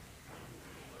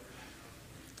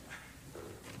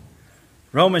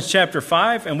Romans chapter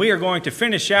 5, and we are going to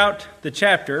finish out the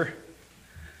chapter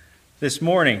this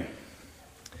morning.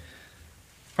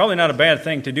 Probably not a bad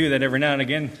thing to do that every now and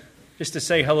again, just to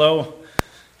say hello.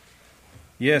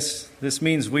 Yes, this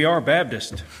means we are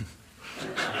Baptist.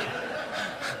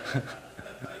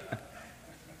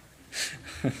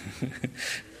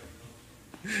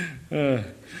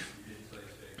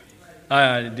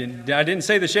 I didn't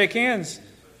say the shake hands.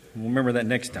 We'll remember that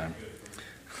next time.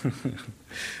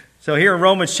 So here in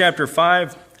Romans chapter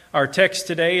 5, our text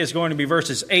today is going to be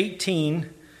verses 18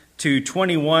 to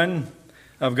 21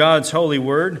 of God's holy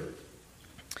word.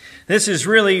 This is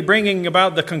really bringing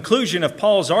about the conclusion of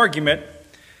Paul's argument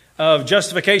of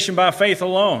justification by faith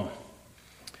alone.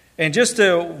 And just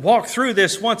to walk through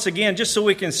this once again, just so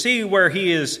we can see where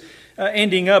he is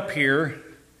ending up here,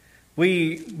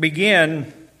 we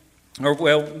begin,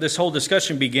 this whole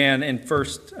discussion began in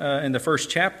the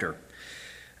first chapter.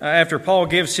 After Paul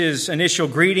gives his initial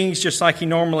greetings, just like he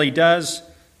normally does,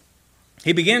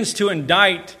 he begins to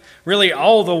indict really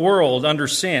all the world under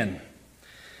sin.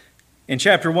 In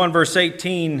chapter 1, verse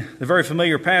 18, the very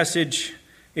familiar passage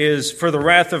is, "For the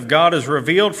wrath of God is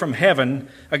revealed from heaven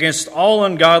against all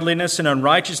ungodliness and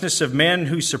unrighteousness of men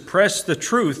who suppress the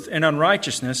truth in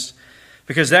unrighteousness,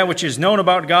 because that which is known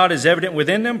about God is evident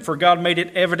within them, for God made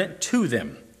it evident to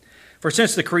them. For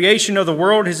since the creation of the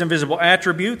world, his invisible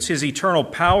attributes, his eternal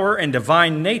power and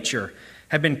divine nature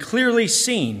have been clearly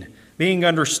seen, being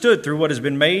understood through what has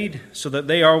been made, so that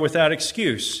they are without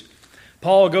excuse."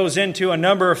 Paul goes into a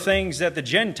number of things that the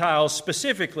Gentiles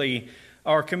specifically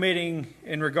are committing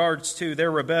in regards to their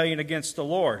rebellion against the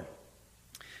Lord.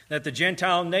 That the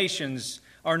Gentile nations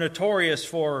are notorious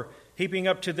for heaping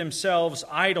up to themselves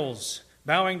idols,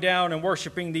 bowing down and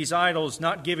worshiping these idols,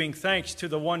 not giving thanks to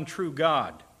the one true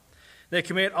God. They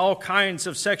commit all kinds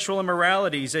of sexual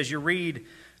immoralities, as you read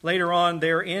later on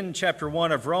there in chapter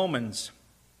 1 of Romans.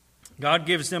 God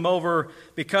gives them over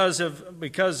because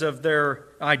of their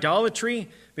idolatry,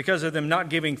 because of them not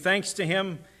giving thanks to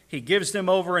Him. He gives them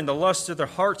over in the lust of their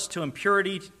hearts to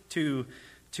impurity,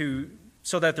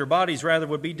 so that their bodies rather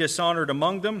would be dishonored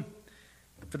among them.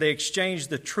 For they exchanged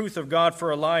the truth of God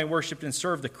for a lie and worshipped and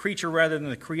served the creature rather than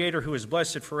the Creator, who is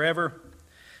blessed forever.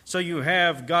 So you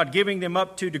have God giving them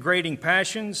up to degrading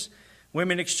passions,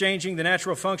 women exchanging the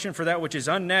natural function for that which is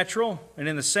unnatural, and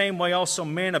in the same way also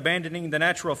men abandoning the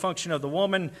natural function of the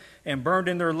woman and burned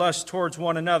in their lust towards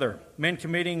one another, men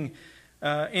committing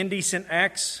indecent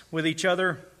acts with each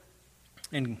other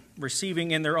and receiving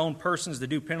in their own persons the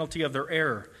due penalty of their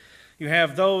error. You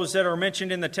have those that are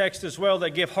mentioned in the text as well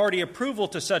that give hearty approval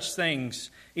to such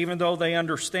things, even though they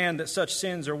understand that such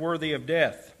sins are worthy of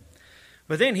death.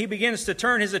 But then he begins to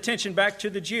turn his attention back to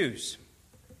the Jews.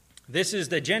 This is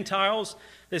the Gentiles.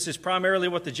 This is primarily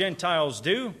what the Gentiles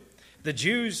do. The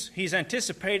Jews, he's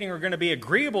anticipating, are going to be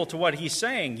agreeable to what he's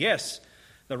saying. Yes,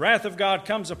 the wrath of God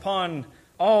comes upon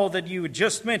all that you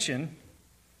just mentioned,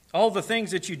 all the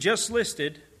things that you just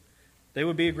listed, they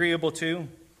would be agreeable to.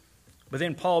 But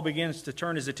then Paul begins to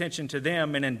turn his attention to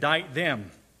them and indict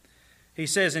them. He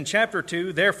says in chapter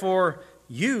 2, "Therefore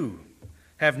you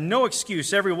have no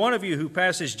excuse, every one of you who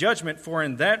passes judgment, for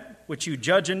in that which you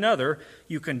judge another,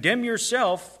 you condemn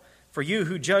yourself, for you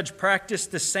who judge practice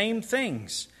the same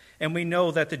things. And we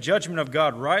know that the judgment of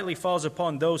God rightly falls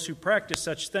upon those who practice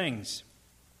such things."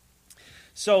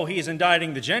 So he is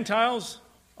indicting the Gentiles,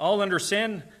 all under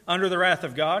sin, under the wrath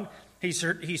of God.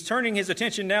 He's turning his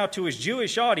attention now to his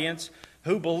Jewish audience,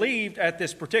 who believed at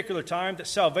this particular time that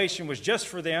salvation was just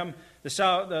for them.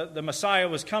 The Messiah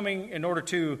was coming in order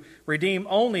to redeem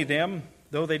only them,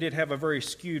 though they did have a very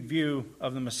skewed view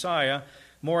of the Messiah,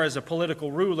 more as a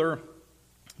political ruler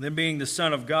than being the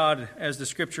Son of God, as the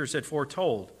Scriptures had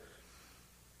foretold.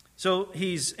 So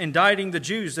he's indicting the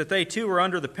Jews that they too are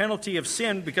under the penalty of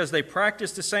sin because they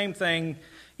practice the same thing,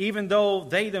 even though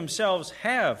they themselves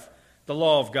have the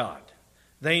law of God.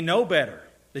 They know better.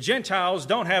 The Gentiles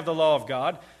don't have the law of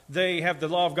God. They have the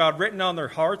law of God written on their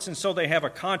hearts, and so they have a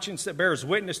conscience that bears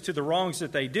witness to the wrongs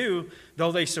that they do,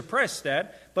 though they suppress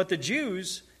that. But the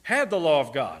Jews had the law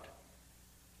of God.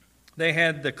 They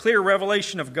had the clear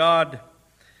revelation of God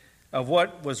of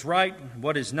what was right,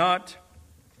 what is not.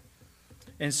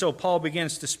 And so Paul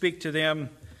begins to speak to them.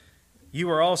 You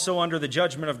are also under the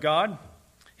judgment of God.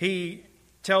 He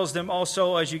tells them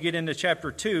also, as you get into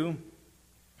chapter 2,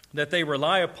 that they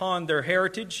rely upon their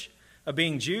heritage of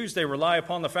being Jews. They rely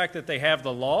upon the fact that they have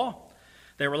the law.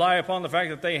 They rely upon the fact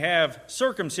that they have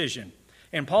circumcision.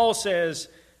 And Paul says,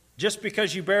 just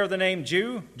because you bear the name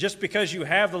Jew, just because you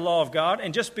have the law of God,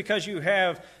 and just because you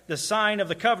have the sign of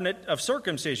the covenant of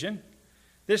circumcision,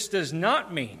 this does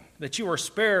not mean that you are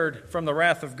spared from the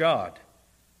wrath of God.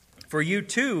 for you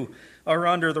too are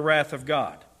under the wrath of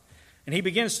God. And he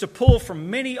begins to pull from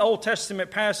many Old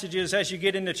Testament passages as you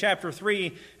get into chapter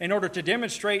 3 in order to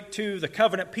demonstrate to the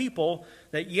covenant people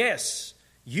that yes,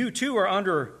 you too are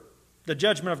under the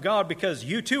judgment of God because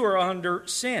you too are under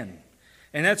sin.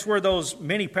 And that's where those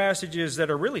many passages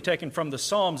that are really taken from the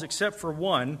Psalms, except for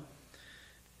one,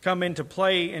 come into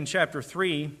play in chapter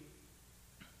 3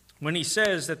 when he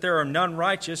says that there are none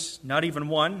righteous, not even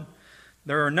one.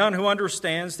 There are none who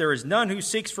understands. There is none who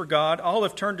seeks for God. All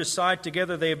have turned aside.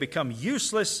 Together they have become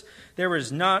useless. There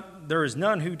is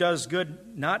none who does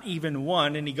good, not even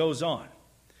one. And he goes on.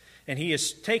 And he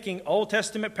is taking Old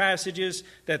Testament passages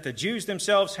that the Jews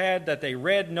themselves had, that they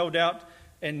read, no doubt,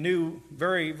 and knew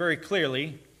very, very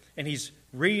clearly. And he's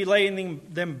relaying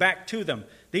them back to them.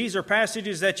 These are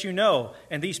passages that you know.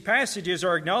 And these passages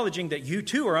are acknowledging that you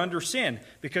too are under sin,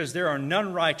 because there are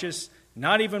none righteous,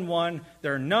 not even one.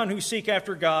 There are none who seek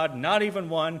after God, not even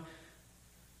one.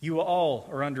 You all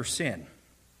are under sin.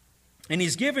 And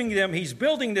he's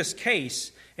building this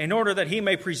case in order that he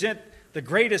may present the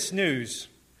greatest news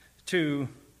to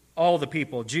all the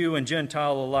people, Jew and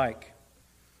Gentile alike.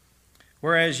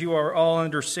 Whereas you are all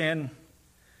under sin,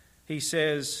 he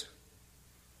says,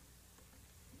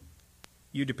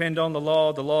 you depend on the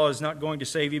law. The law is not going to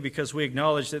save you because we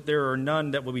acknowledge that there are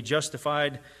none that will be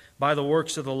justified by the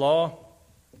works of the law.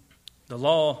 The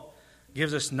law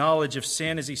gives us knowledge of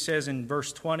sin, as he says in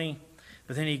verse 20,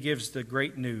 but then he gives the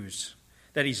great news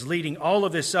that he's leading all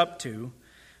of this up to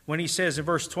when he says in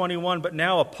verse 21, but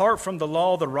now apart from the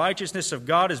law, the righteousness of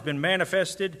God has been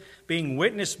manifested, being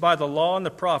witnessed by the law and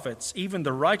the prophets, even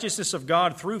the righteousness of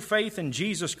God through faith in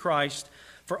Jesus Christ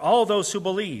for all those who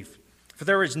believe. For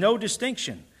there is no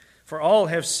distinction. For all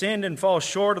have sinned and fall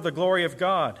short of the glory of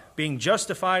God, being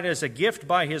justified as a gift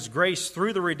by his grace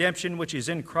through the redemption which is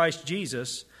in Christ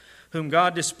Jesus, whom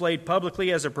God displayed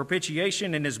publicly as a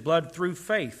propitiation in his blood through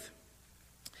faith.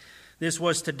 This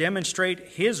was to demonstrate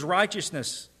his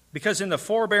righteousness, because in the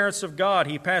forbearance of God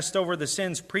he passed over the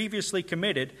sins previously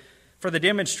committed, for the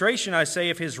demonstration, I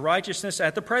say, of his righteousness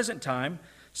at the present time,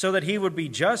 so that he would be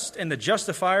just and the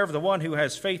justifier of the one who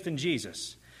has faith in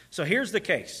Jesus. So here's the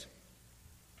case.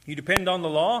 You depend on the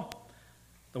law.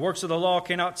 The works of the law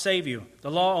cannot save you.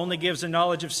 The law only gives a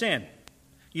knowledge of sin.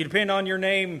 You depend on your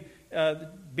name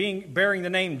bearing the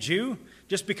name Jew.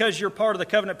 Just because you're part of the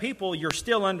covenant people, you're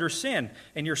still under sin,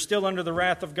 and you're still under the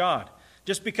wrath of God.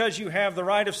 Just because you have the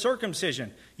rite of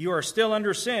circumcision, you are still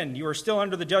under sin. You are still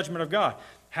under the judgment of God.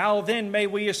 How then may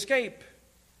we escape?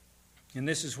 And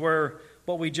this is where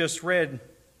what we just read,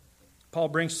 Paul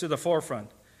brings to the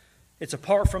forefront. It's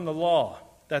apart from the law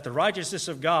that the righteousness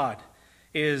of God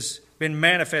is been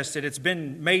manifested. It's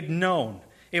been made known.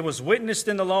 It was witnessed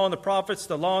in the law and the prophets.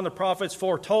 The law and the prophets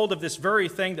foretold of this very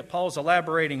thing that Paul's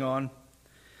elaborating on.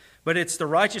 But it's the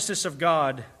righteousness of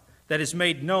God that is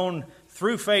made known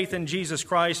through faith in Jesus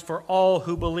Christ for all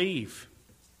who believe.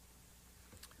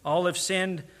 All have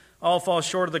sinned, all fall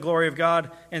short of the glory of God.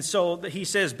 And so he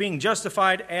says, being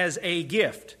justified as a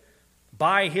gift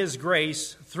by his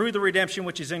grace through the redemption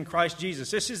which is in Christ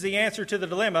Jesus. This is the answer to the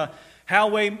dilemma.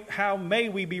 How may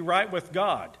we be right with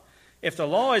God? If the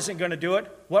law isn't going to do it,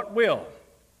 what will?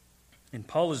 And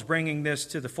Paul is bringing this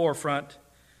to the forefront,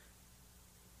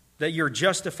 that you're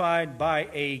justified by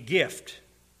a gift.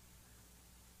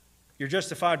 You're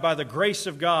justified by the grace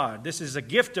of God. This is a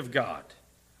gift of God.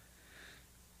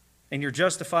 And you're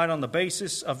justified on the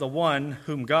basis of the one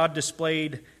whom God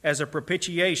displayed as a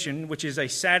propitiation, which is a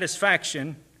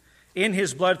satisfaction in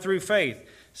his blood through faith.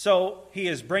 So he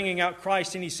is bringing out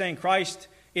Christ, and he's saying Christ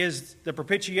is the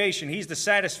propitiation. He's the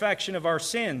satisfaction of our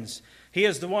sins. He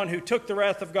is the one who took the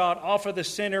wrath of God off of the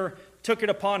sinner, took it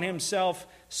upon himself,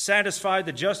 satisfied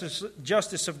the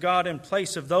justice of God in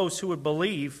place of those who would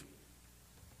believe.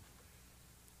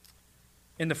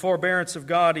 In the forbearance of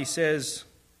God, he says,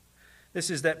 this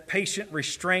is that patient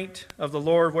restraint of the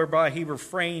Lord whereby he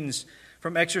refrains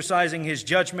from exercising his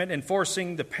judgment,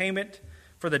 enforcing the payment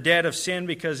for the debt of sin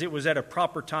because it was at a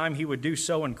proper time he would do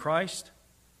so in Christ.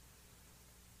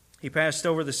 He passed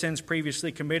over the sins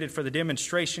previously committed for the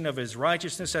demonstration of his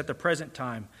righteousness at the present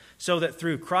time, so that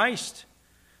through Christ,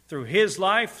 through his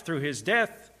life, through his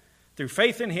death, through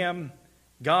faith in him,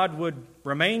 God would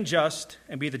remain just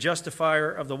and be the justifier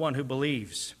of the one who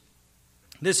believes.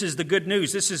 This is the good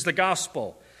news. This is the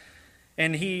gospel.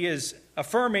 And he is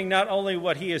affirming not only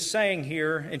what he is saying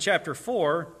here in chapter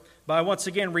 4 by once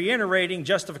again reiterating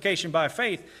justification by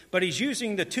faith, but he's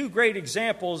using the two great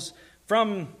examples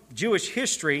from Jewish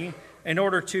history in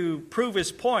order to prove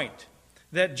his point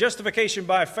that justification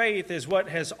by faith is what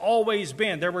has always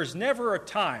been. There was never a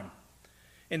time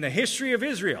in the history of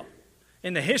Israel,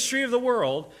 in the history of the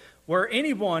world where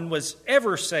anyone was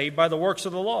ever saved by the works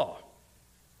of the law.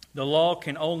 The law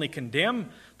can only condemn.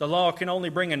 The law can only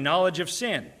bring a knowledge of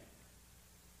sin.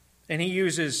 And he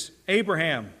uses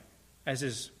Abraham as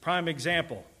his prime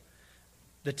example.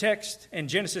 The text in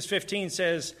Genesis 15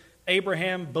 says,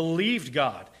 Abraham believed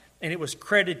God, and it was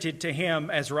credited to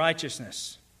him as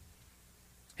righteousness.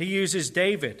 He uses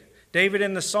David. David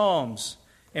in the Psalms,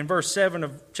 in verse 7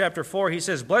 of chapter 4, he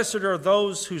says, Blessed are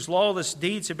those whose lawless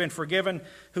deeds have been forgiven,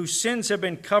 whose sins have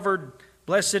been covered.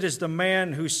 Blessed is the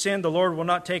man whose sin the Lord will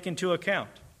not take into account.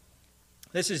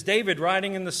 This is David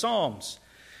writing in the Psalms.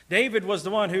 David was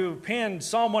the one who penned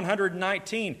Psalm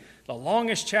 119, the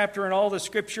longest chapter in all the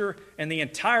Scripture, and the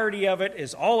entirety of it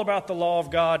is all about the law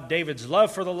of God, David's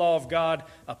love for the law of God,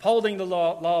 upholding the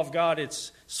law of God.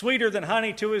 It's sweeter than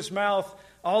honey to his mouth,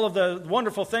 all of the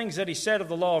wonderful things that he said of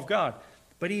the law of God.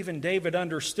 But even David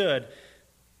understood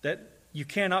that you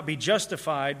cannot be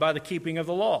justified by the keeping of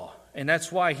the law. And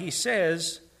that's why he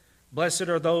says, Blessed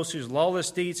are those whose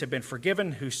lawless deeds have been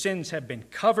forgiven, whose sins have been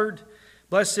covered.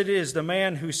 Blessed is the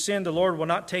man whose sin the Lord will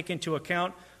not take into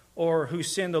account, or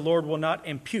whose sin the Lord will not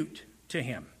impute to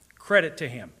him, credit to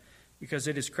him, because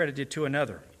it is credited to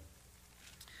another.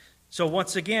 So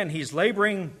once again, he's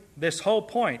laboring this whole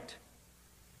point.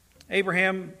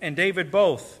 Abraham and David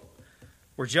both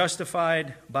were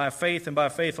justified by faith and by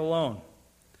faith alone.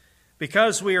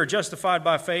 Because we are justified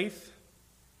by faith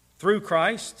through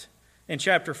Christ, in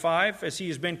chapter 5, as he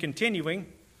has been continuing,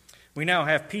 we now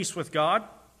have peace with God.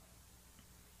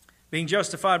 Being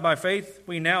justified by faith,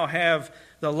 we now have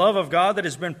the love of God that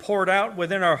has been poured out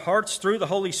within our hearts through the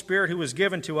Holy Spirit who was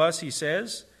given to us, he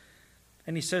says.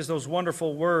 And he says those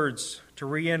wonderful words to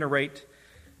reiterate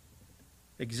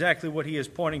exactly what he is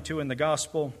pointing to in the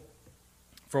gospel.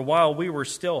 For while we were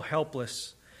still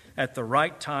helpless, at the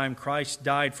right time Christ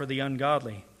died for the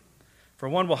ungodly. For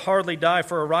one will hardly die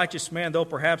for a righteous man, though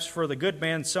perhaps for the good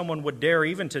man someone would dare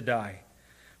even to die.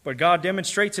 But God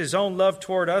demonstrates his own love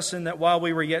toward us in that while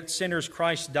we were yet sinners,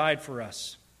 Christ died for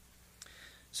us.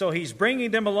 So he's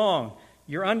bringing them along.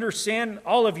 You're under sin.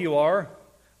 All of you are.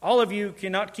 All of you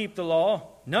cannot keep the law.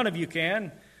 None of you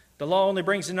can. The law only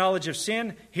brings the knowledge of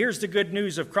sin. Here's the good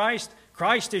news of Christ.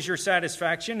 Christ is your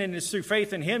satisfaction, and it's through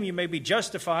faith in him you may be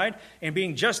justified. And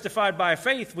being justified by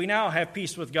faith, we now have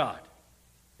peace with God.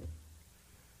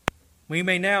 We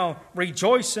may now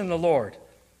rejoice in the Lord.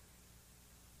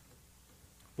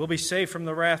 We'll be saved from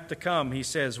the wrath to come, he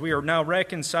says. We are now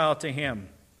reconciled to him.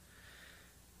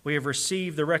 We have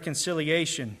received the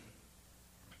reconciliation,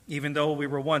 even though we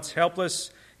were once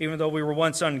helpless, even though we were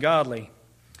once ungodly.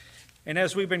 And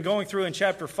as we've been going through in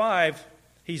chapter 5,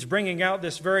 he's bringing out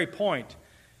this very point.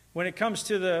 When it comes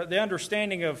to the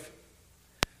understanding of,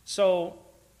 so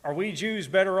are we Jews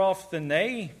better off than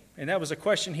they? And that was a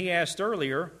question he asked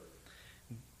earlier.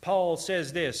 Paul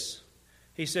says this.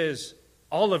 He says,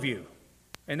 all of you.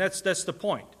 And that's the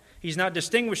point. He's not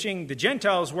distinguishing the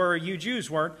Gentiles where you Jews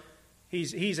weren't.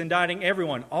 He's indicting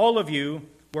everyone. All of you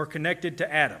were connected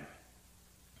to Adam.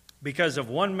 Because of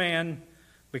one man,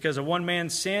 because of one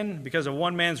man's sin, because of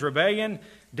one man's rebellion,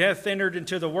 death entered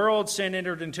into the world, sin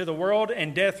entered into the world,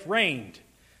 and death reigned.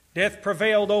 Death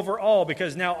prevailed over all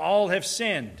because now all have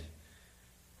sinned.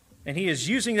 And he is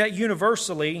using that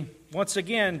universally, once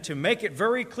again, to make it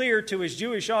very clear to his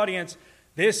Jewish audience,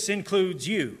 this includes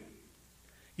you.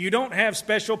 You don't have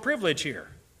special privilege here.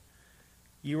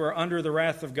 You are under the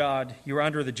wrath of God. You are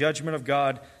under the judgment of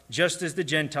God, just as the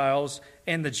Gentiles.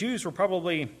 And the Jews were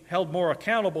probably held more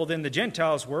accountable than the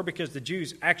Gentiles were because the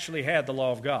Jews actually had the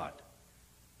law of God.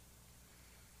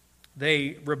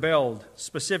 They rebelled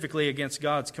specifically against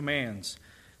God's commands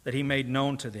that he made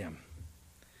known to them.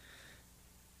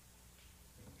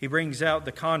 He brings out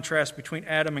the contrast between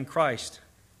Adam and Christ.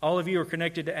 All of you are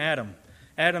connected to Adam.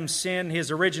 Adam's sin, his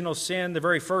original sin, the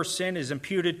very first sin, is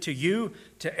imputed to you,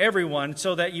 to everyone,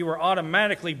 so that you are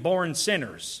automatically born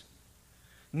sinners.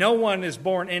 No one is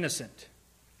born innocent.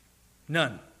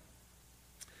 None.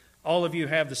 All of you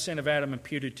have the sin of Adam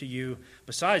imputed to you,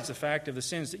 besides the fact of the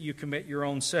sins that you commit your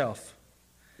own self.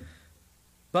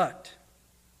 But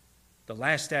the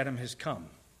last Adam has come,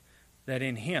 that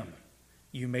in him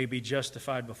you may be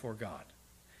justified before God.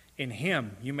 In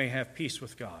him you may have peace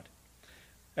with God.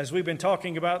 As we've been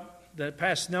talking about the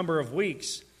past number of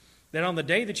weeks, that on the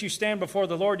day that you stand before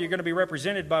the Lord, you're going to be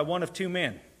represented by one of two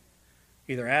men,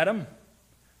 either Adam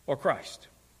or Christ.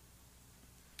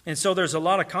 And so there's a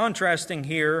lot of contrasting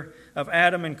here of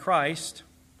Adam and Christ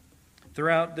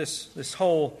throughout this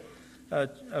whole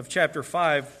of chapter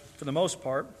 5 for the most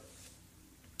part.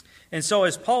 And so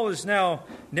as Paul is now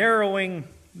narrowing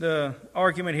the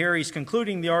argument here, he's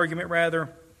concluding the argument rather,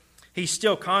 He's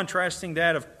still contrasting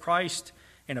that of Christ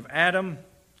and of Adam,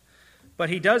 but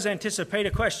he does anticipate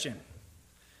a question.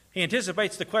 He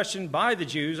anticipates the question by the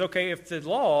Jews, okay, if the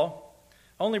law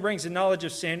only brings the knowledge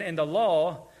of sin and the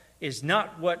law is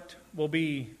not what will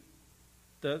be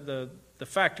the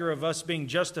factor of us being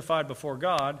justified before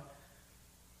God,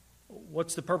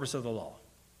 what's the purpose of the law?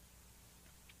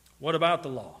 What about the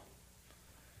law?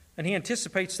 And he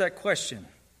anticipates that question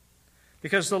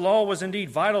because the law was indeed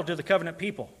vital to the covenant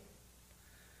people.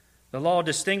 The law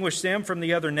distinguished them from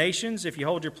the other nations. If you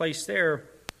hold your place there,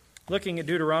 looking at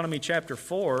Deuteronomy chapter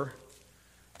 4,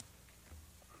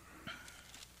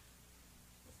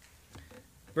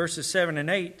 verses 7 and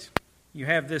 8, you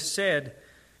have this said.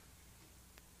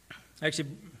 Actually,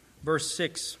 verse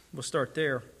 6, we'll start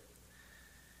there.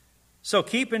 So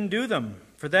keep and do them,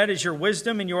 for that is your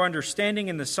wisdom and your understanding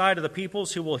in the sight of the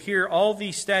peoples who will hear all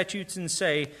these statutes and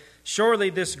say, surely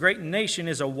this great nation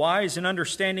is a wise and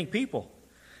understanding people.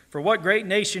 For what great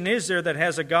nation is there that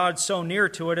has a God so near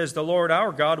to it as the Lord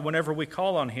our God whenever we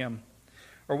call on him?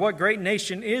 Or what great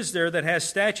nation is there that has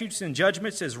statutes and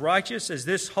judgments as righteous as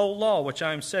this whole law which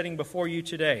I am setting before you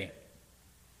today?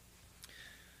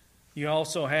 You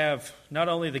also have not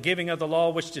only the giving of the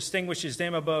law which distinguishes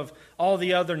them above all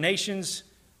the other nations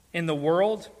in the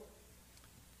world,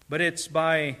 but it's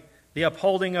by the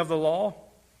upholding of the law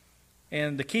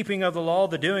and the keeping of the law,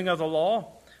 the doing of the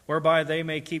law, whereby they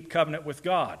may keep covenant with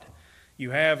God.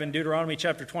 You have in Deuteronomy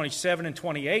chapter 27 and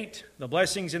 28, the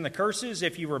blessings and the curses.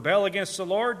 If you rebel against the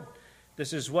Lord,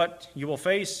 this is what you will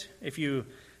face. If you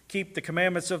keep the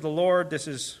commandments of the Lord, this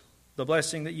is the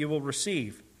blessing that you will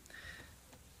receive.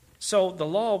 So the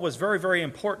law was very, very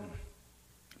important.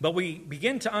 But we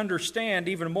begin to understand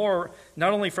even more,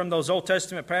 not only from those Old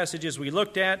Testament passages we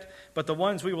looked at, but the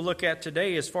ones we will look at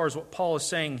today as far as what Paul is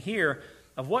saying here,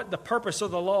 of what the purpose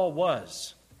of the law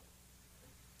was.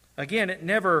 Again,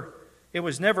 it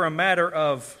was never a matter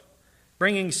of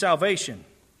bringing salvation.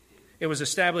 It was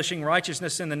establishing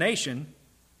righteousness in the nation,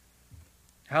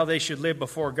 how they should live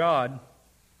before God,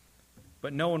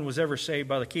 but no one was ever saved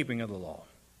by the keeping of the law.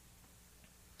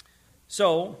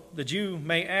 So, the Jew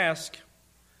may ask,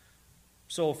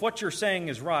 so if what you're saying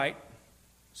is right,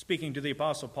 speaking to the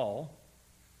Apostle Paul,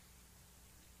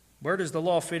 where does the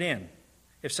law fit in?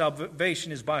 If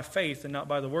salvation is by faith and not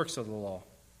by the works of the law.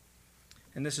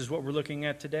 And this is what we're looking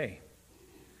at today.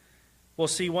 We'll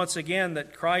see once again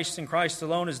that Christ and Christ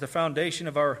alone is the foundation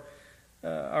of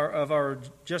our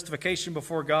justification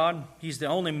before God. He's the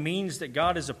only means that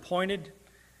God has appointed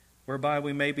whereby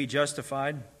we may be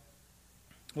justified.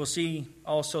 We'll see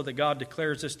also that God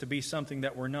declares us to be something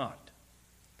that we're not.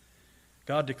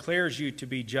 God declares you to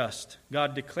be just.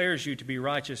 God declares you to be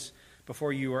righteous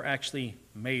before you are actually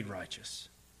made righteous.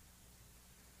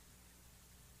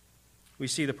 We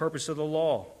see the purpose of the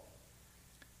law,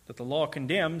 that the law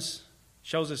condemns,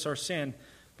 shows us our sin,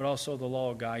 but also the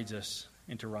law guides us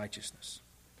into righteousness.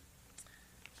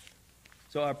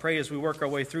 So I pray as we work our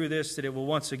way through this that it will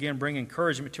once again bring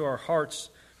encouragement to our hearts,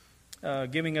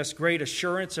 giving us great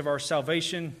assurance of our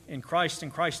salvation in Christ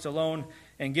and Christ alone,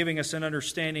 and giving us an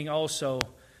understanding also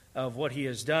of what He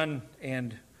has done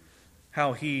and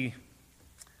how He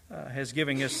has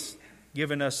given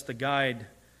us the guide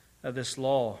of this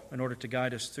law in order to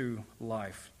guide us through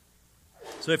life.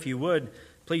 So if you would,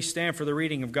 please stand for the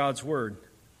reading of God's Word.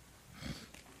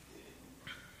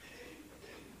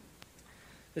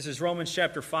 This is Romans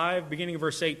chapter 5, beginning of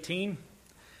verse 18.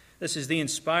 This is the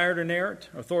inspired, inerrant,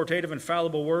 authoritative,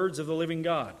 infallible words of the living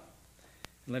God.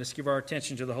 And let us give our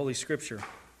attention to the Holy Scripture.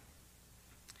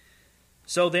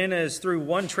 So then, as through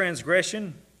one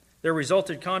transgression there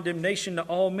resulted condemnation to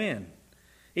all men,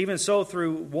 even so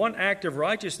through one act of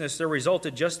righteousness there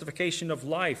resulted justification of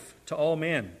life to all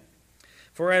men.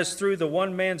 For as through the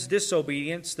one man's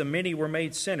disobedience the many were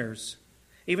made sinners,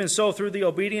 even so through the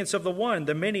obedience of the one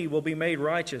the many will be made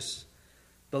righteous.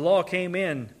 The law came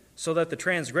in so that the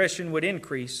transgression would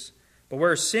increase, but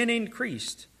where sin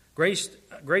increased,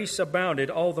 grace abounded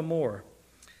all the more,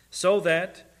 so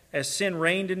that as sin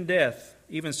reigned in death,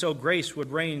 even so grace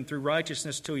would reign through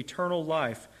righteousness to eternal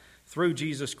life through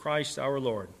Jesus Christ our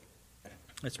Lord.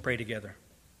 Let's pray together.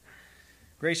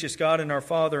 Gracious God and our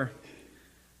Father,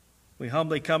 we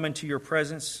humbly come into your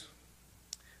presence.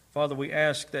 Father, we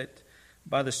ask that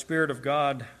by the Spirit of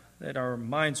God that our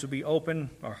minds would be open,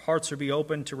 our hearts would be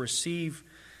open to receive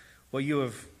what you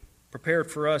have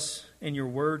prepared for us in your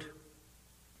word.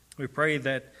 We pray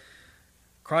that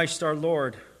Christ our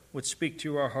Lord would speak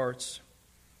to our hearts,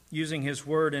 using his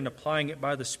word and applying it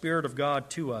by the Spirit of God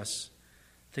to us,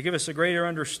 to give us a greater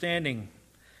understanding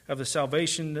of the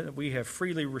salvation that we have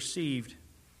freely received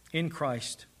in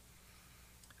Christ.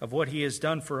 of what He has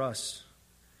done for us,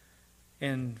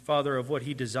 and, Father, of what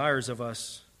He desires of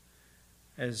us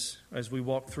as we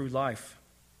walk through life.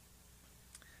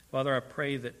 Father, I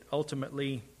pray that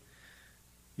ultimately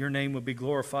Your name would be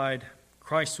glorified,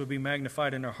 Christ would be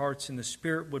magnified in our hearts, and the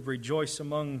Spirit would rejoice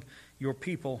among Your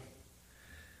people,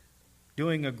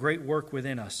 doing a great work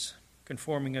within us,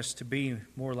 conforming us to be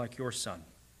more like Your Son.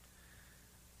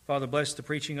 Father, bless the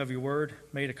preaching of Your word.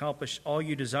 May it accomplish all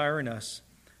You desire in us.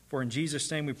 For in Jesus'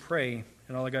 name we pray,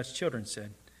 and all of God's children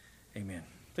said, amen.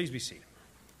 Please be seated.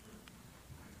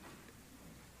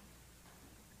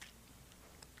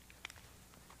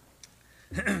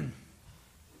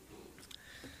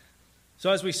 So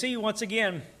as we see once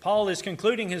again, Paul is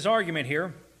concluding his argument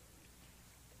here.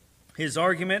 His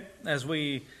argument, as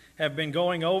we have been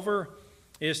going over,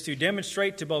 is to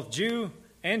demonstrate to both Jew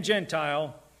and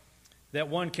Gentile that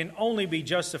one can only be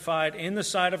justified in the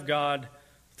sight of God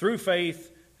through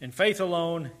faith, and faith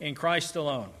alone, in Christ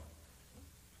alone.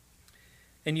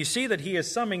 And you see that he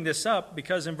is summing this up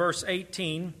because in verse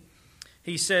 18,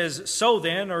 he says, so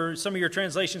then, or some of your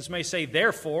translations may say,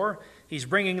 therefore. He's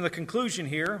bringing the conclusion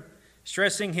here,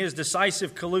 stressing his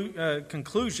decisive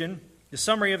conclusion, the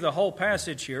summary of the whole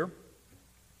passage here.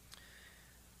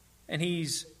 And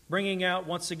he's bringing out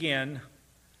once again,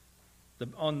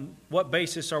 on what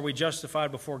basis are we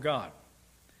justified before God?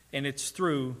 And it's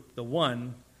through the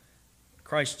one,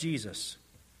 Christ Jesus.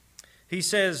 He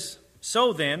says,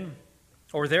 so then,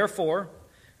 or therefore,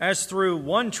 as through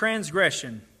one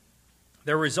transgression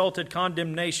there resulted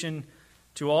condemnation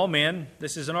to all men.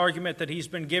 This is an argument that he's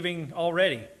been giving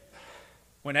already.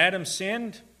 When Adam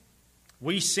sinned,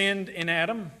 we sinned in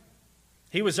Adam.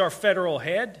 He was our federal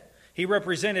head. He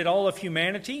represented all of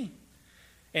humanity.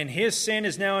 And his sin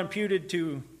is now imputed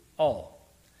to all.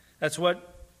 That's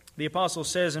what the apostle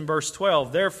says in verse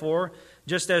 12. Therefore,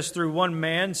 just as through one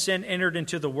man sin entered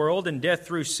into the world, and death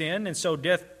through sin, and so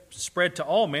death spread to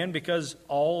all men because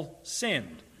all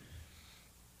sinned.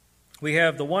 We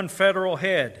have the one federal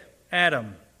head,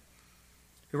 Adam,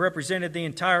 who represented the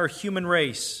entire human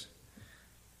race.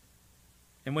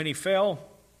 And when he fell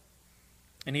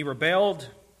and he rebelled,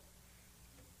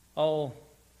 all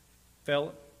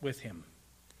fell with him.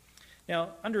 Now,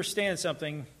 understand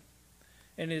something,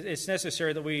 and it's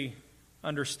necessary that we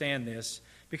understand this,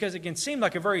 because it can seem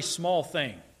like a very small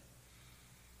thing.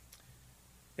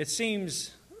 It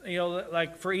seems,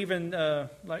 like for even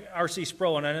like R.C.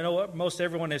 Sproul, and I know most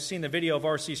everyone has seen the video of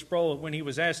R.C. Sproul when he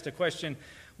was asked the question,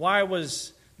 why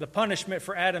was the punishment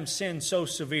for Adam's sin so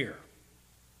severe?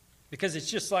 Because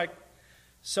it's just like,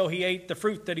 so he ate the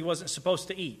fruit that he wasn't supposed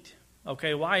to eat.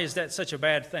 Okay, why is that such a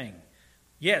bad thing?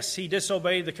 Yes, he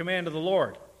disobeyed the command of the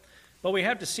Lord. But we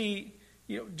have to see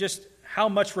just how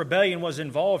much rebellion was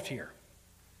involved here.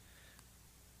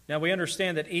 Now we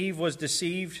understand that Eve was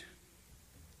deceived,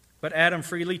 but Adam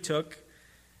freely took.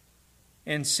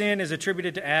 And sin is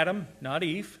attributed to Adam, not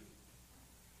Eve.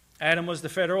 Adam was the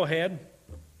federal head.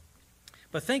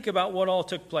 But think about what all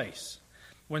took place.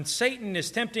 When Satan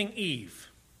is tempting Eve,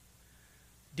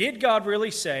 did God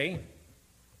really say,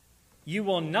 you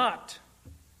will not,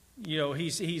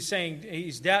 he's saying,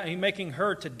 he's making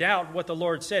her to doubt what the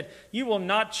Lord said. You will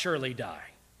not surely die.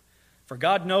 For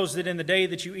God knows that in the day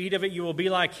that you eat of it, you will be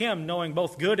like him, knowing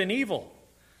both good and evil.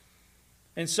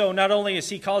 And so not only is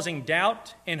he causing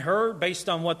doubt in her based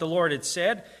on what the Lord had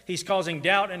said, he's causing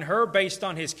doubt in her based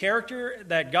on his character,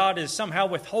 that God is somehow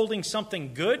withholding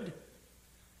something good.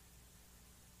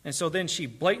 And so then she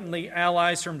blatantly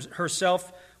allies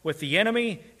herself with the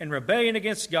enemy in rebellion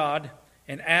against God,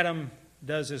 and Adam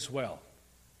does as well.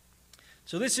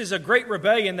 So this is a great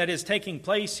rebellion that is taking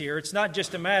place here. It's not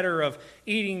just a matter of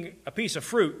eating a piece of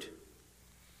fruit.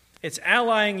 It's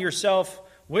allying yourself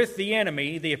with the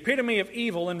enemy, the epitome of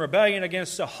evil, in rebellion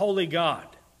against a holy God.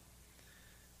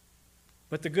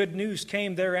 But the good news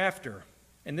came thereafter.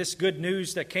 And this good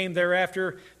news that came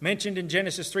thereafter, mentioned in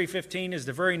Genesis 3:15, is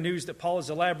the very news that Paul is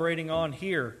elaborating on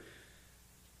here.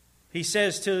 He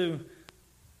says to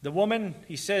the woman,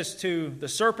 he says to the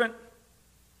serpent,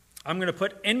 I'm going to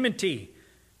put enmity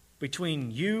between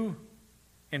you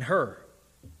and her,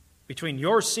 between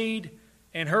your seed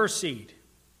and her seed.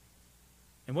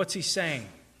 And what's he saying?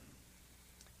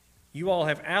 You all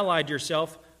have allied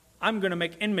yourself. I'm going to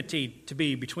make enmity to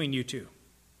be between you two.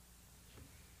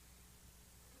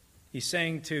 He's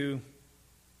saying to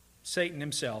Satan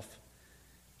himself,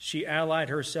 she allied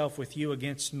herself with you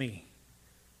against me,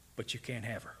 but you can't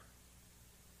have her.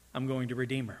 I'm going to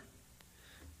redeem her.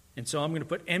 And so I'm going to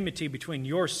put enmity between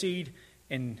your seed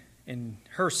and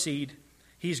her seed.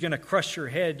 He's going to crush your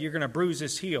head. You're going to bruise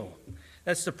his heel.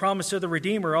 That's the promise of the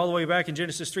Redeemer all the way back in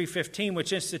Genesis 3:15,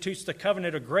 which institutes the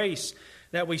covenant of grace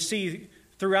that we see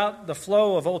throughout the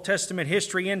flow of Old Testament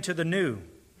history into the New.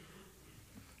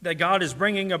 That God is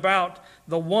bringing about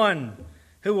the one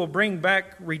who will bring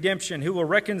back redemption, who will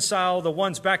reconcile the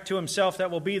ones back to himself,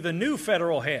 that will be the new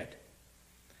federal head.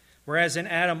 Whereas in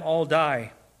Adam all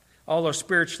die, all are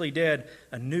spiritually dead,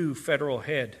 a new federal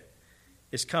head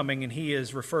is coming, and he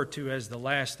is referred to as the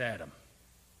last Adam.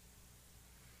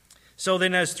 So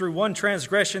then, as through one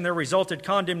transgression there resulted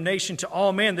condemnation to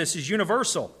all men, this is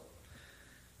universal,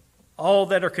 all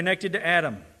that are connected to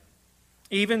Adam.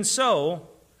 Even so,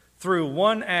 through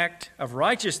one act of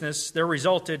righteousness there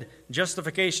resulted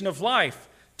justification of life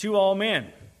to all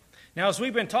men. Now, as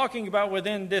we've been talking about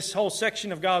within this whole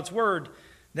section of God's Word,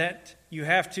 that you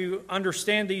have to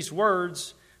understand these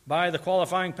words by the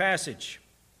qualifying passage.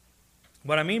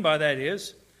 What I mean by that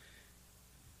is,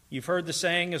 you've heard the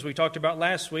saying, as we talked about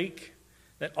last week,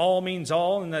 that all means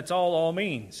all, and that's all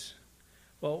means.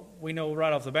 Well, we know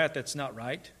right off the bat that's not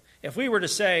right. If we were to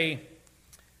say,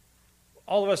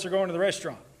 all of us are going to the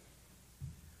restaurant,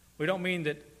 we don't mean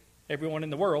that everyone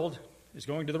in the world is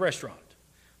going to the restaurant.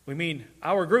 We mean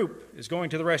our group is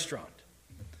going to the restaurant.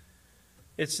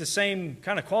 It's the same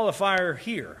kind of qualifier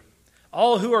here.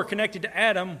 All who are connected to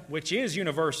Adam, which is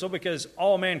universal because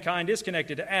all mankind is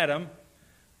connected to Adam,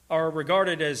 are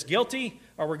regarded as guilty,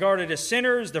 are regarded as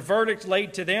sinners. The verdict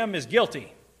laid to them is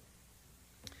guilty.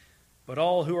 But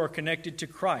all who are connected to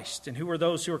Christ, and who are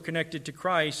those who are connected to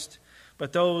Christ,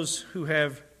 but those who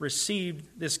have received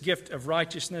this gift of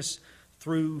righteousness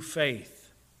through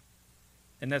faith.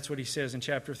 And that's what he says in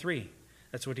chapter 3.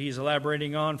 That's what he's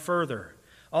elaborating on further.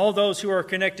 All those who are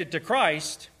connected to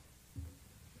Christ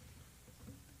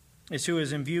is who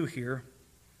is in view here.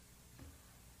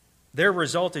 Their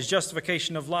result is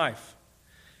justification of life.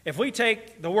 If we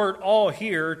take the word all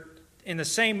here in the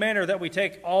same manner that we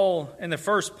take all in the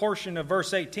first portion of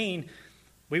verse 18,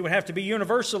 we would have to be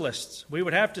universalists. We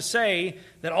would have to say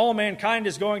that all mankind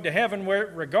is going to heaven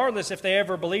regardless if they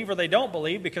ever believe or they don't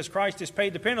believe, because Christ has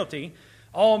paid the penalty.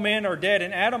 All men are dead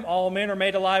in Adam. All men are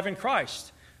made alive in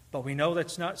Christ. But we know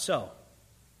that's not so.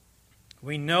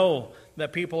 We know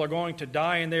that people are going to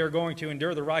die and they are going to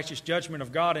endure the righteous judgment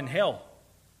of God in hell,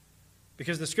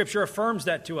 because the Scripture affirms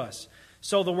that to us.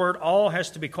 So the word all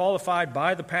has to be qualified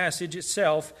by the passage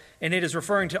itself, and it is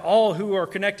referring to all who are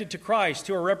connected to Christ,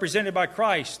 who are represented by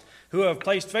Christ, who have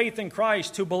placed faith in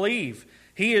Christ, who believe.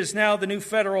 He is now the new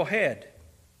federal head.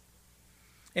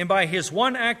 And by his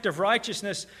one act of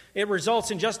righteousness, it results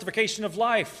in justification of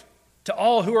life to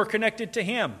all who are connected to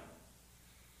him.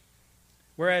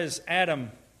 Whereas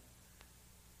Adam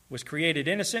was created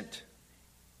innocent,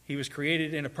 he was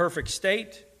created in a perfect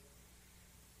state,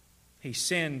 he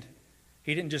sinned.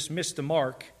 He didn't just miss the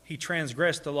mark, he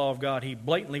transgressed the law of God. He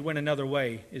blatantly went another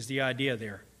way, is the idea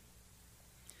there.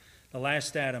 The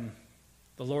last Adam,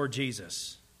 the Lord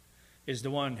Jesus, is the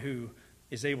one who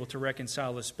is able to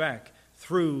reconcile us back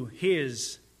through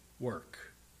his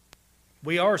work.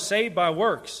 We are saved by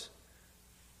works,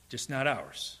 just not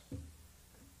ours.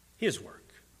 His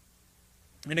work.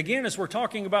 And again, as we're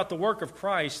talking about the work of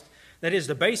Christ, that is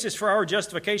the basis for our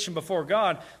justification before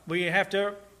God, we have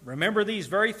to remember these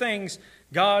very things.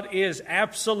 God is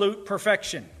absolute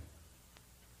perfection.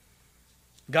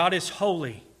 God is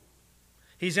holy.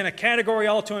 He's in a category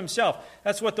all to himself.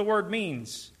 That's what the word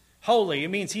means. Holy. It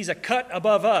means he's a cut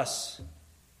above us.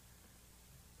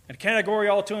 A category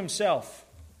all to himself.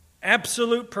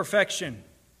 Absolute perfection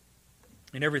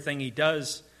in everything he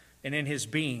does and in his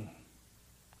being.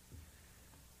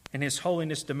 And his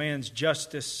holiness demands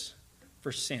justice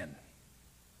for sin.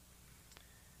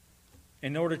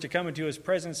 In order to come into his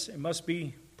presence, it must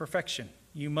be perfection.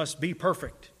 You must be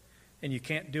perfect. And you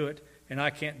can't do it, and I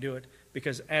can't do it,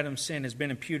 because Adam's sin has been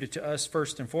imputed to us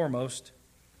first and foremost.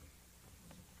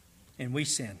 And we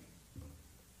sin.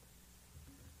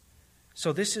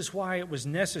 So this is why it was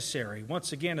necessary,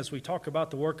 once again, as we talk about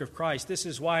the work of Christ, this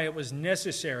is why it was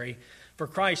necessary for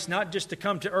Christ not just to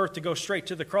come to earth to go straight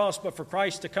to the cross, but for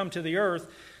Christ to come to the earth,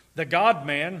 the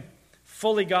God-man,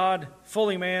 fully God,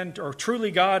 fully man, or truly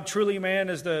God, truly man,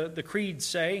 as the creeds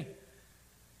say.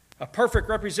 A perfect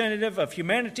representative of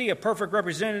humanity, a perfect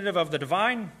representative of the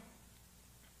divine.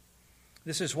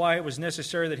 This is why it was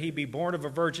necessary that he be born of a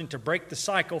virgin, to break the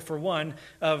cycle, for one,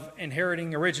 of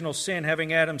inheriting original sin,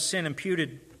 having Adam's sin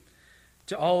imputed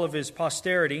to all of his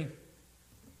posterity.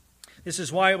 This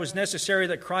is why it was necessary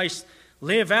that Christ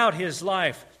live out his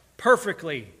life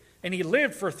perfectly. And he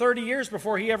lived for 30 years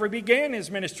before he ever began his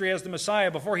ministry as the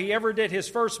Messiah, before he ever did his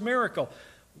first miracle.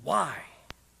 Why?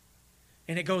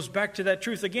 And it goes back to that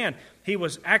truth again. He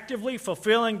was actively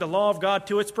fulfilling the law of God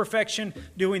to its perfection,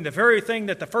 doing the very thing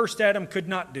that the first Adam could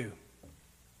not do.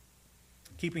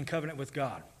 Keeping covenant with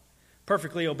God,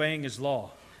 perfectly obeying His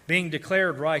law, being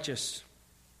declared righteous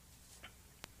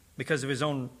because of His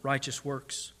own righteous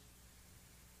works.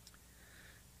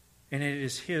 And it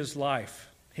is His life,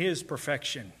 His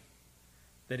perfection,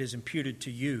 that is imputed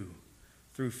to you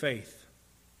through faith.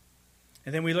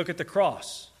 And then we look at the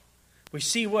cross. We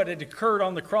see what had occurred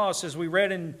on the cross as we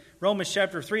read in Romans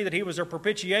chapter 3, that He was our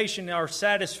propitiation, our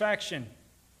satisfaction.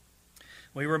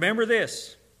 We remember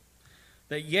this,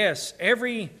 that yes,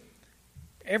 everything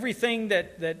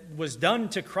that was done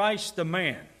to Christ the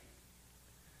man,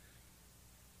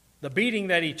 the beating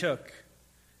that He took,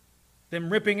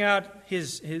 them ripping out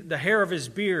the hair of His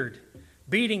beard,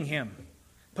 beating Him,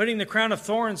 putting the crown of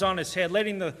thorns on His head,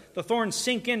 letting the thorns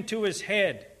sink into His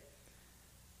head,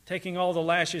 taking all the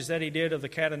lashes that He did of the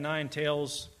cat o' nine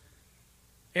tails,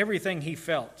 everything He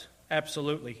felt,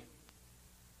 absolutely,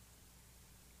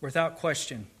 without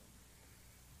question.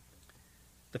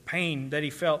 The pain that He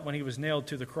felt when He was nailed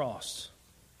to the cross,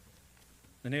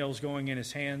 the nails going in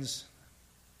His hands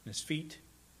and His feet,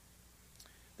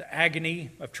 the agony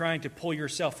of trying to pull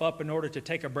yourself up in order to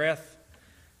take a breath,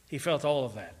 He felt all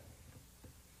of that.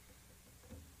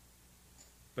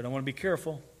 But I want to be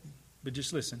careful, but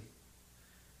just listen.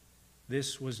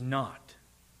 This was not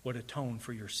what atoned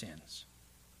for your sins.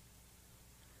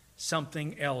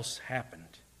 Something else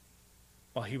happened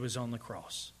while He was on the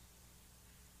cross.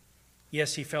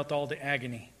 Yes, He felt all the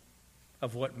agony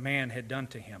of what man had done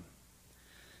to Him.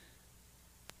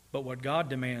 But what God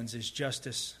demands is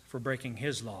justice for breaking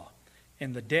His law.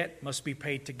 And the debt must be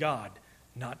paid to God,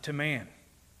 not to man.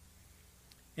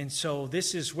 And so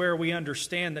this is where we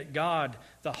understand that God,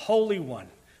 the Holy One,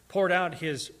 poured out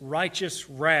His righteous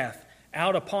wrath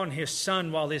out upon His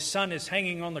Son while His Son is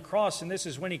hanging on the cross. And this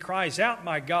is when He cries out,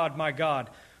 my God,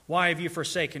 why have you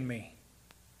forsaken me?"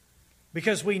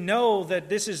 Because we know that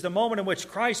this is the moment in which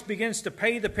Christ begins to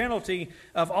pay the penalty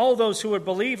of all those who would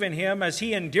believe in Him as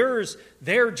He endures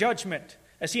their judgment,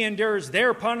 as He endures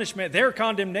their punishment, their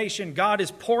condemnation. God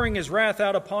is pouring His wrath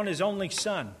out upon His only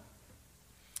Son.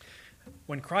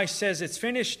 When Christ says it's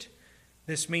finished,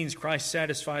 this means Christ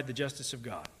satisfied the justice of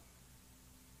God.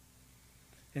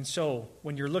 And so,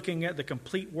 when you're looking at the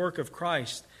complete work of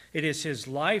Christ, it is His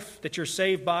life that you're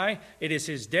saved by. It is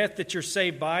His death that you're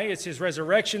saved by. It's His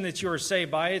resurrection that you are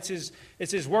saved by. It's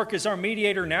His work as our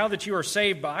mediator now that you are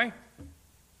saved by.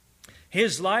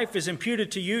 His life is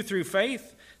imputed to you through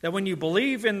faith, that when you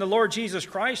believe in the Lord Jesus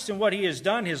Christ and what He has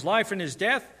done, His life and His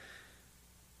death,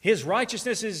 His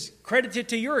righteousness is credited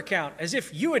to your account as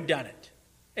if you had done it,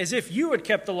 as if you had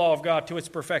kept the law of God to its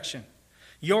perfection.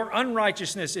 Your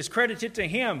unrighteousness is credited to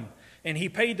Him, and He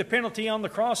paid the penalty on the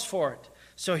cross for it.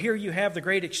 So here you have the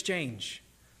great exchange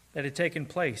that had taken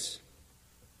place.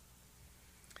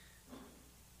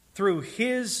 Through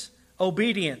His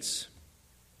obedience,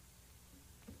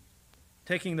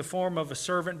 taking the form of a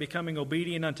servant, becoming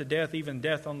obedient unto death, even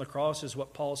death on the cross, is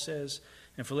what Paul says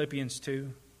in Philippians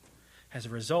 2, as a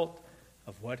result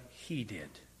of what He did.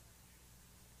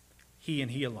 He and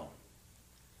He alone.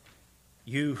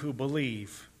 You who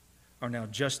believe are now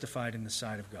justified in the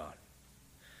sight of God.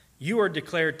 You are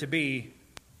declared to be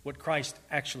what Christ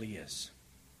actually is.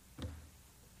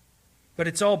 But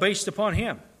it's all based upon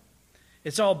Him.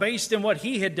 It's all based in what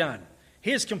He had done,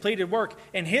 His completed work.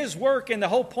 And His work, and the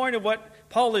whole point of what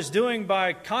Paul is doing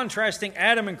by contrasting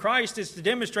Adam and Christ, is to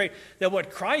demonstrate that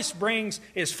what Christ brings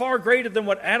is far greater than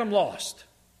what Adam lost.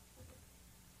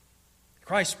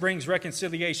 Christ brings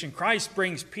reconciliation. Christ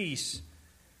brings peace.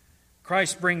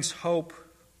 Christ brings hope,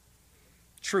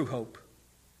 true hope.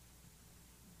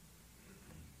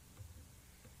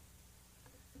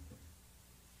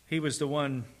 He was the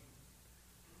one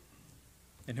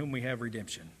in whom we have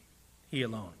redemption. He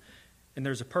alone. And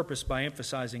there's a purpose by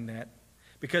emphasizing that.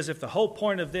 Because if the whole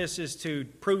point of this is to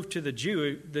prove to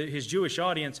his Jewish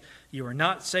audience, you are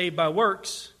not saved by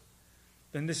works,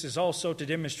 then this is also to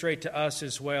demonstrate to us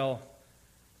as well,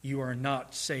 you are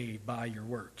not saved by your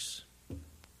works.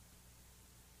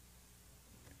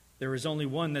 There is only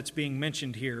one that's being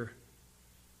mentioned here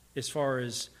as far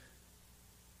as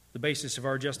the basis of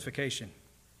our justification.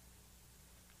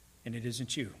 And it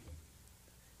isn't you.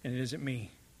 And it isn't me.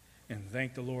 And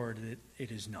thank the Lord that it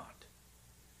is not.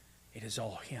 It is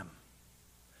all Him.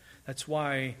 That's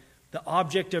why the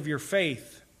object of your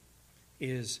faith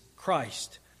is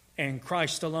Christ and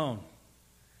Christ alone.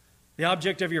 The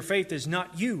object of your faith is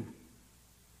not you,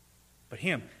 but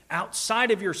Him.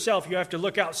 Outside of yourself, you have to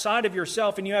look outside of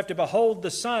yourself and you have to behold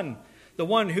the Son, the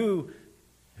one who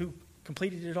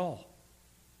completed it all.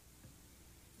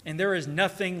 And there is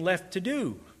nothing left to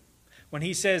do. When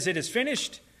he says it is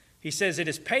finished, he says it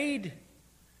is paid.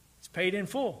 It's paid in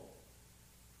full.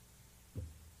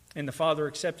 And the Father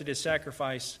accepted his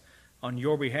sacrifice on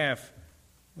your behalf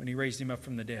when he raised him up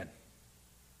from the dead.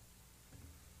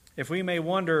 If we may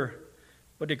wonder,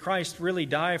 but did Christ really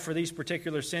die for these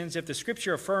particular sins? If the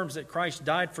Scripture affirms that Christ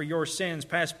died for your sins,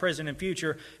 past, present, and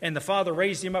future, and the Father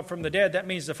raised him up from the dead, that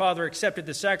means the Father accepted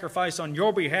the sacrifice on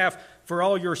your behalf for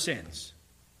all your sins.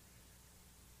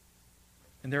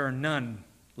 And there are none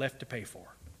left to pay for.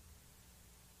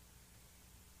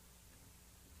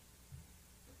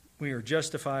 We are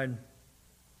justified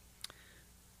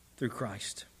through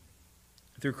Christ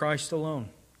alone.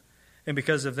 And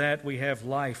because of that, we have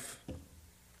life.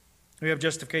 We have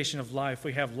justification of life.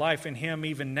 We have life in him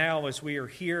even now as we are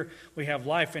here. We have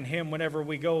life in him whenever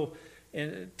we go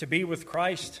to be with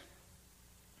Christ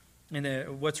in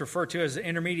what's referred to as the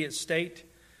intermediate state.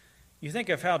 You think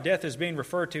of how death is being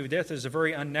referred to. Death is a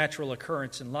very unnatural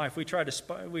occurrence in life. We try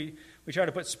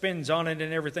to put spins on it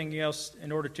and everything else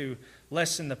in order to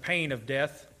lessen the pain of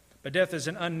death. But death is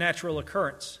an unnatural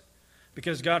occurrence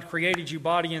because God created you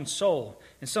body and soul.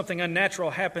 And something unnatural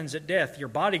happens at death. Your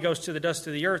body goes to the dust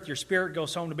of the earth. Your spirit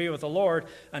goes home to be with the Lord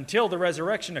until the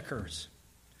resurrection occurs.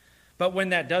 But when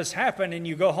that does happen and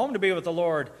you go home to be with the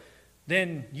Lord,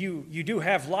 then you do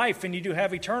have life and you do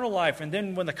have eternal life. And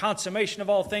then when the consummation of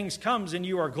all things comes and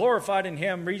you are glorified in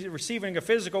him, receiving a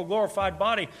physical glorified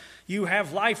body, you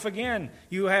have life again.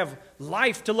 You have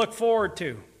life to look forward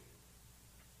to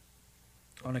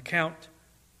on account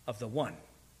of the one,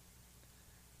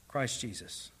 Christ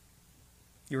Jesus.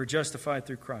 You are justified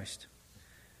through Christ.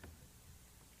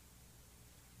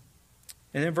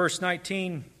 And then verse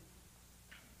 19,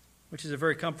 which is a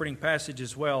very comforting passage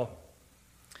as well.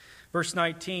 Verse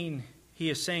 19, he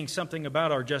is saying something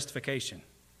about our justification.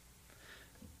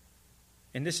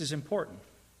 And this is important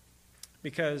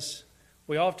because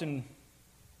we often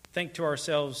think to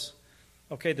ourselves,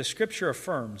 okay, the Scripture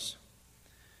affirms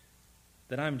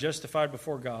that I'm justified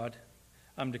before God.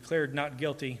 I'm declared not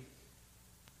guilty,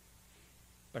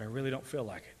 but I really don't feel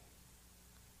like it.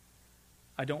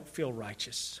 I don't feel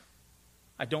righteous.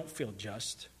 I don't feel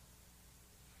just.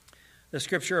 The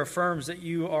Scripture affirms that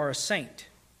you are a saint.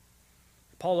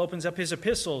 Paul opens up his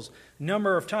epistles a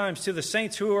number of times to the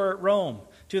saints who are at Rome,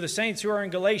 to the saints who are in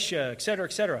Galatia, etc.,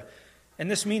 etc. And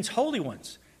this means holy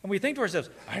ones. And we think to ourselves,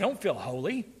 I don't feel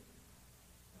holy.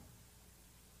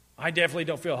 I definitely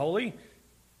don't feel holy.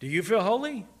 Do you feel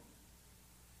holy?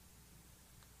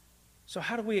 So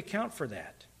how do we account for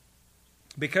that?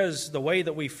 Because the way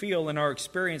that we feel in our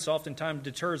experience oftentimes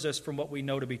deters us from what we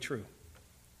know to be true.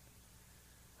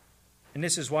 And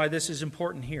this is why this is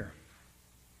important here.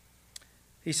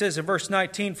 He says in verse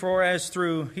 19,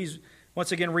 he's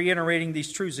once again reiterating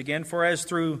these truths again, for as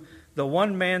through the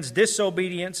one man's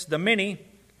disobedience, the many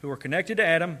who were connected to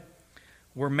Adam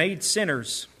were made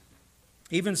sinners.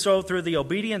 Even so, through the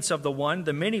obedience of the one,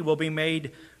 the many will be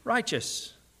made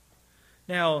righteous.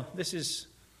 Now, this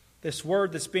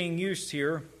word that's being used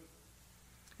here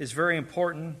is very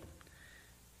important.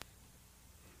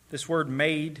 This word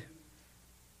made,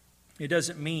 it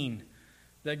doesn't mean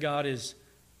that God is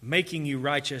making you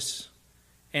righteous,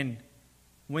 and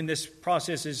when this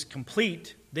process is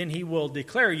complete, then he will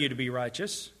declare you to be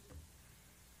righteous.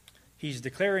 He's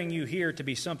declaring you here to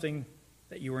be something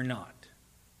that you are not.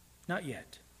 Not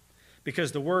yet.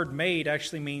 Because the word made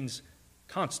actually means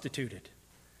constituted,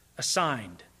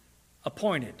 assigned,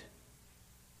 appointed.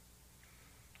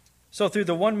 So through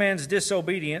the one man's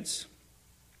disobedience,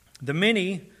 the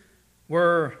many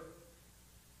were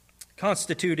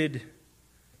constituted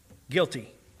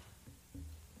guilty.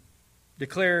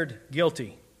 Declared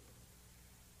guilty.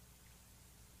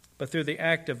 But through the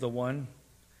act of the one,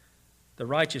 the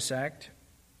righteous act,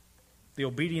 the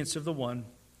obedience of the one,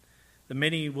 the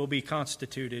many will be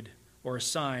constituted or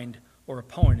assigned or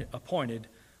appointed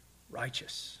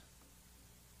righteous.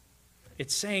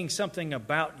 It's saying something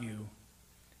about you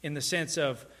in the sense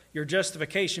of your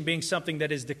justification being something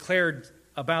that is declared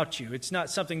about you. It's not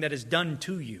something that is done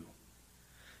to you.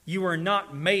 You are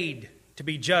not made to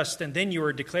be just and then you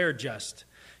are declared just.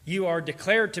 You are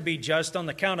declared to be just on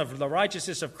the account of the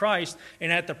righteousness of Christ,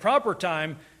 and at the proper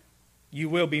time you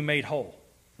will be made whole.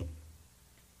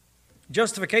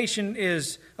 Justification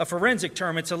is a forensic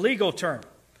term. It's a legal term.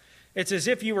 It's as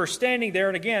if you were standing there,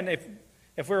 and again,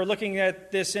 if we were looking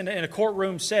at this in a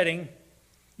courtroom setting,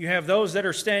 you have those that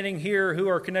are standing here who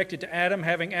are connected to Adam,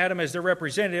 having Adam as their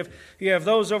representative. You have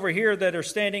those over here that are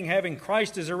standing having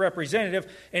Christ as their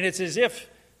representative, and it's as if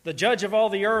the judge of all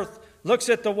the earth looks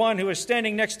at the one who is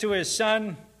standing next to his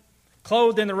son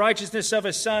clothed in the righteousness of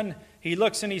his Son, he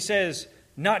looks and he says,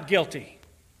 not guilty.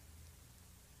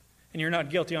 And you're not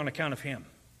guilty on account of him.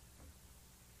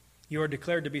 You are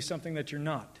declared to be something that you're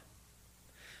not.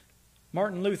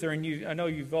 Martin Luther, and I know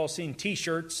you've all seen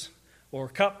T-shirts or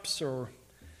cups or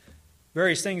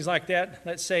various things like that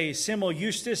that say simul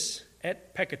justus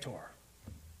et peccator.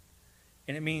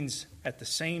 And it means at the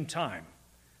same time,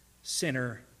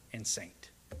 sinner and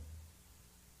saint.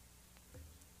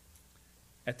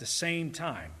 At the same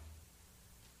time,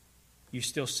 you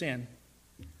still sin,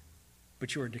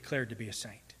 but you are declared to be a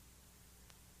saint.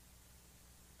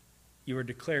 You are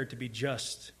declared to be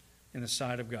just in the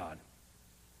sight of God.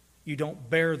 You don't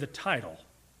bear the title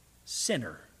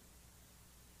sinner.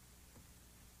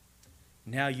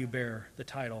 Now you bear the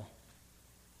title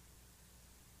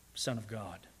Son of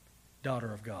God,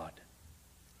 daughter of God,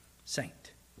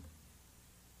 saint.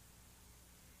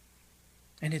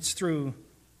 And it's through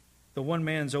the one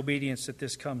man's obedience that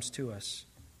this comes to us.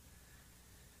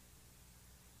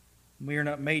 We are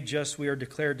not made just, we are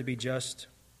declared to be just.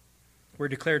 We're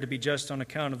declared to be just on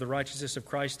account of the righteousness of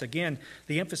Christ. Again,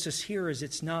 the emphasis here is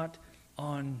it's not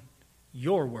on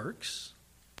your works.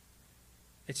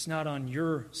 It's not on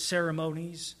your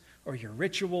ceremonies or your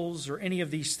rituals or any of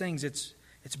these things. It's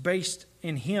based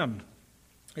in Him.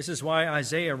 This is why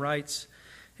Isaiah writes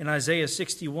in Isaiah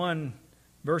 61,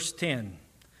 verse 10,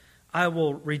 I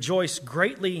will rejoice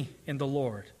greatly in the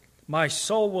Lord. My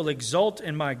soul will exult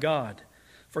in my God.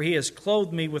 For He has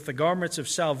clothed me with the garments of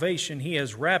salvation. He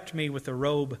has wrapped me with the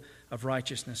robe of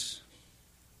righteousness.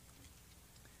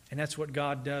 And that's what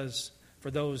God does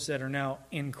for those that are now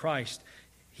in Christ.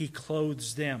 He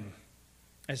clothes them,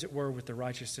 as it were, with the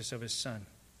righteousness of His Son.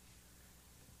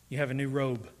 You have a new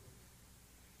robe,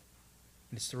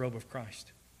 and it's the robe of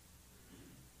Christ.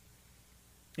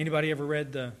 Anybody ever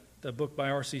read the book by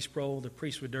R.C. Sproul, The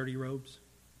Priest with Dirty Robes?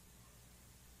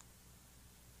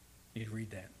 You'd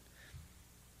read that.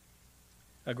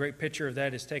 A great picture of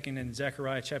that is taken in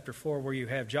Zechariah chapter 4, where you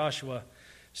have Joshua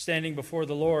standing before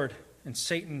the Lord and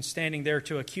Satan standing there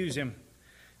to accuse him.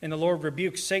 And the Lord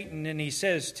rebukes Satan, and he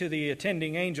says to the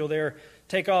attending angel there,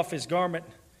 take off his garment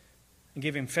and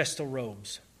give him festal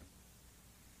robes.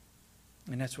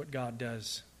 And that's what God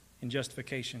does in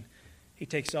justification. He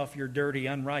takes off your dirty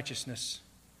unrighteousness,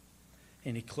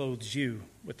 and He clothes you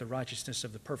with the righteousness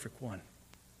of the perfect one,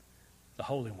 the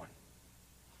Holy One.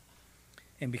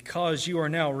 And because you are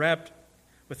now wrapped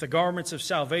with the garments of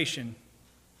salvation,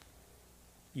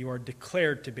 you are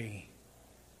declared to be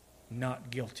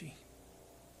not guilty.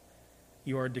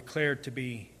 You are declared to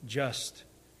be just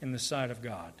in the sight of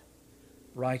God,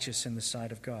 righteous in the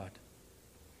sight of God.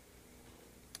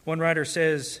 One writer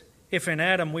says, if in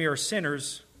Adam we are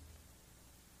sinners,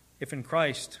 if in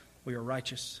Christ we are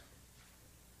righteous.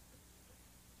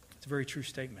 It's a very true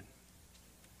statement.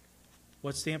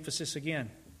 What's the emphasis again?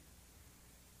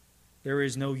 There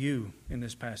is no you in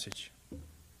this passage.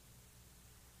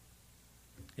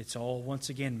 It's all, once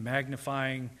again,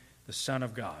 magnifying the Son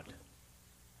of God.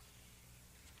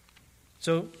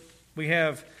 So we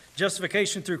have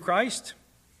justification through Christ.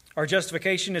 Our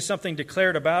justification is something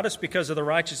declared about us because of the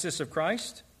righteousness of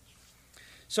Christ.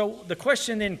 So the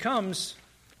question then comes,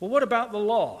 well, what about the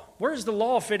law? Where does the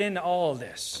law fit into all of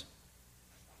this?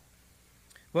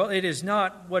 Well, it is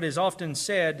not what is often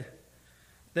said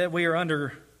that we are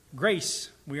under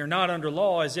grace. We are not under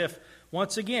law, as if,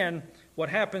 once again, what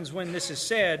happens when this is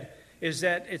said is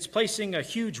that it's placing a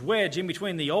huge wedge in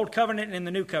between the old covenant and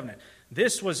the new covenant.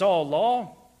 This was all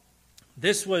law.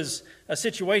 This was a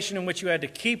situation in which you had to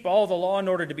keep all the law in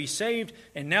order to be saved,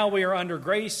 and now we are under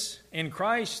grace in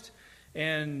Christ.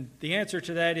 And the answer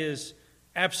to that is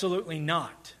absolutely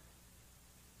not.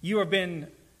 You have been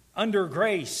under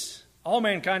grace. All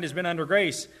mankind has been under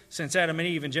grace since Adam and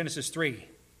Eve in Genesis 3.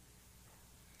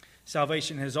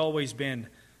 Salvation has always been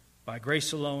by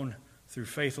grace alone, through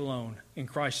faith alone, in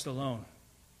Christ alone.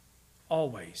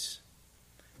 Always.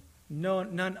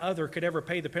 None other could ever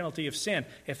pay the penalty of sin.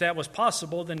 If that was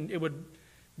possible, then it would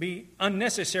be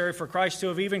unnecessary for Christ to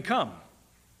have even come.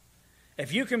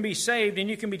 If you can be saved and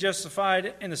you can be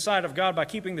justified in the sight of God by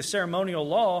keeping the ceremonial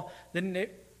law, then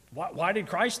why did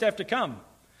Christ have to come?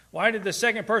 Why did the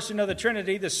second person of the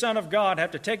Trinity, the Son of God,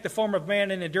 have to take the form of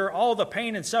man and endure all the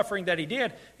pain and suffering that He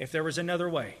did if there was another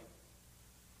way?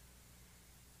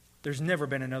 There's never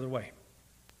been another way.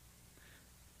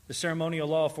 The ceremonial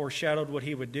law foreshadowed what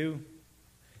He would do.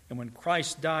 And when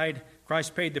Christ died,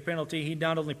 Christ paid the penalty. He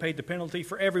not only paid the penalty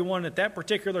for everyone at that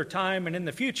particular time and in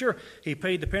the future, He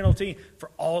paid the penalty for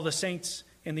all the saints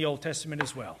in the Old Testament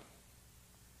as well.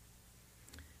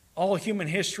 All human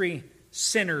history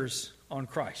centers on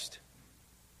Christ.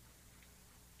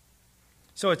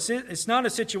 So it's not a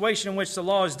situation in which the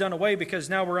law is done away because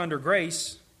now we're under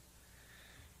grace.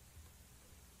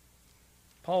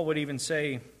 Paul would even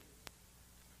say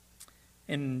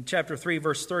in chapter 3,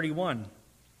 verse 31,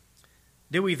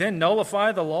 do we then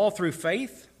nullify the law through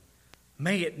faith?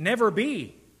 May it never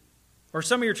be. Or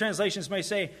some of your translations may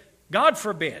say, God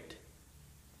forbid.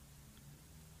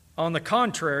 On the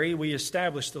contrary, we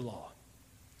establish the law.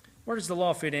 Where does the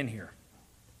law fit in here?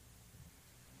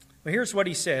 Well, here's what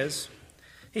he says.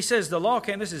 He says the law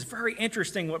came, this is very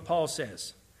interesting what Paul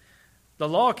says. The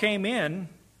law came in,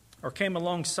 or came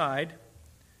alongside,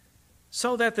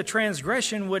 so that the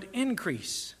transgression would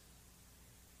increase.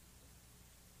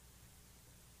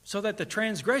 So that the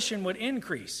transgression would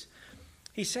increase.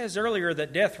 He says earlier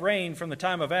that death reigned from the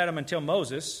time of Adam until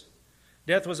Moses.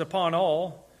 Death was upon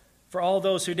all, for all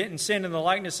those who didn't sin in the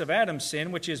likeness of Adam's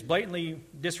sin, which is blatantly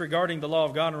disregarding the law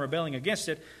of God and rebelling against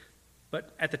it.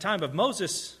 But at the time of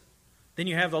Moses, then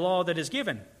you have the law that is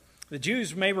given. The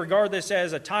Jews may regard this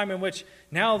as a time in which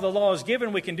now the law is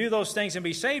given, we can do those things and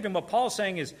be saved. And what Paul's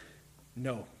saying is,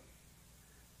 no.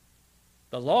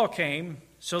 The law came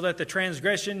so that the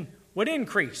transgression would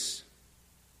increase.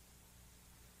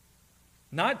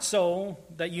 Not so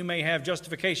that you may have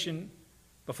justification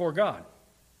before God.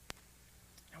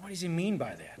 Now, what does he mean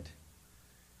by that?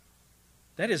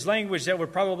 That is language that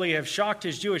would probably have shocked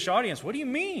his Jewish audience. What do you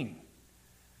mean?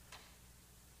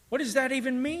 What does that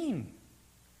even mean?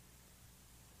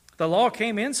 The law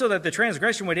came in so that the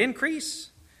transgression would increase?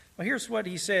 Well, here's what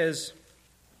he says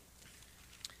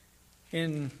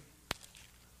in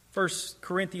 1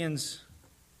 Corinthians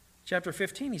chapter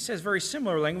 15. He says very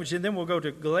similar language, and then we'll go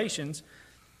to Galatians.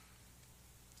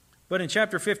 But in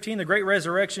chapter 15, the great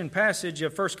resurrection passage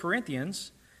of 1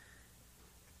 Corinthians,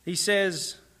 he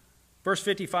says, verse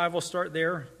 55, we'll start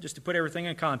there just to put everything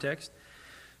in context.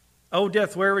 O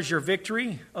death, where is your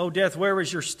victory? O death, where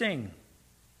is your sting?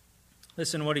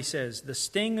 Listen to what he says. The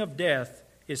sting of death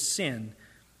is sin,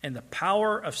 and the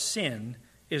power of sin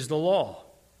is the law.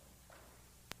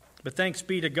 But thanks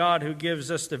be to God who gives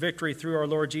us the victory through our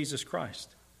Lord Jesus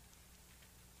Christ.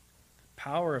 The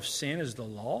power of sin is the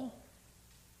law?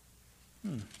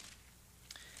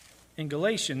 In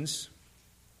Galatians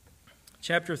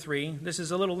chapter 3, this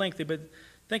is a little lengthy, but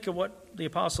think of what the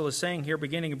apostle is saying here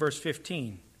beginning in verse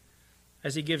 15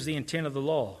 as he gives the intent of the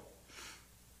law.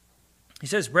 He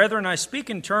says, brethren, I speak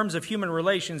in terms of human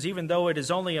relations, even though it is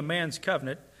only a man's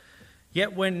covenant,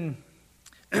 yet when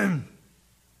it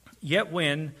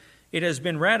has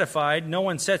been ratified, no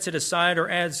one sets it aside or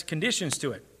adds conditions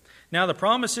to it. Now the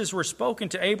promises were spoken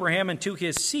to Abraham and to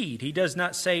his seed. He does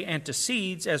not say and to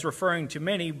seeds as referring to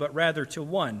many, but rather to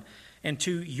one, and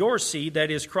to your seed, that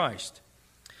is Christ.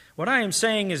 What I am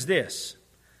saying is this.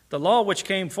 The law which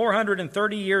came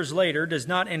 430 years later does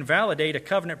not invalidate a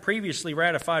covenant previously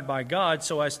ratified by God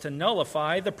so as to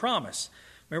nullify the promise.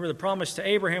 Remember, the promise to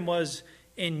Abraham was,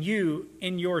 in you,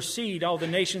 in your seed, all the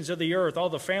nations of the earth, all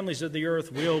the families of the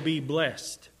earth will be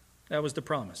blessed. That was the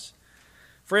promise.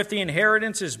 For if the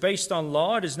inheritance is based on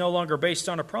law, it is no longer based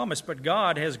on a promise, but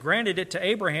God has granted it to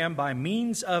Abraham by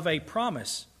means of a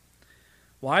promise.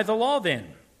 Why the law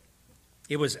then?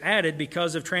 It was added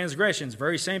because of transgressions.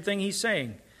 Very same thing he's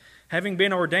saying. Having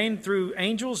been ordained through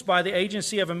angels by the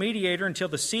agency of a mediator until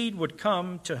the seed would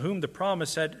come to whom the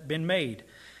promise had been made.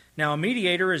 Now a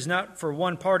mediator is not for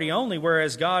one party only,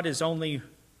 whereas God is only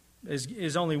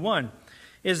one.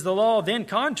 Is the law then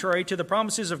contrary to the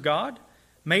promises of God?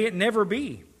 May it never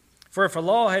be. For if a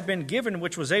law had been given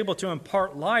which was able to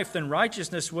impart life, then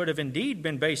righteousness would have indeed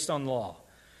been based on law.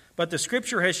 But the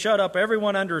Scripture has shut up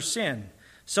everyone under sin,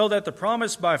 so that the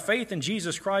promise by faith in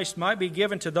Jesus Christ might be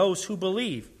given to those who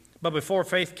believe. But before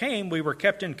faith came, we were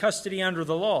kept in custody under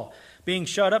the law, being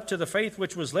shut up to the faith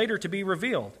which was later to be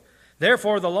revealed.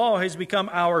 Therefore the law has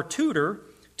become our tutor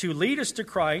to lead us to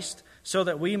Christ, so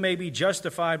that we may be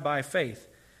justified by faith.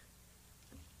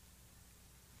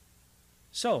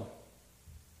 So,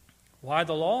 why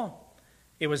the law?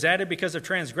 It was added because of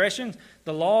transgression.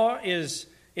 The law is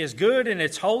good and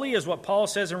it's holy, is what Paul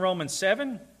says in Romans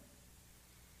 7.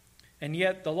 And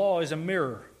yet the law is a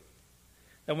mirror.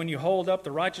 That when you hold up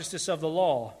the righteousness of the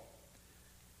law,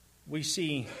 we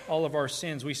see all of our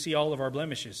sins, we see all of our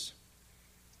blemishes.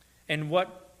 And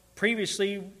what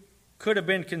previously could have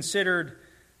been considered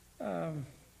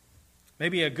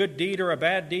maybe a good deed or a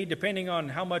bad deed, depending on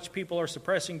how much people are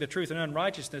suppressing the truth and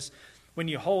unrighteousness, when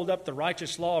you hold up the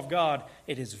righteous law of God,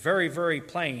 it is very, very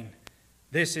plain.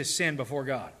 This is sin before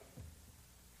God.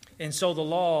 And so the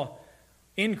law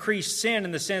increased sin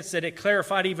in the sense that it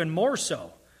clarified even more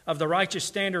so. of the righteous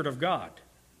standard of God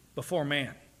before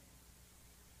man.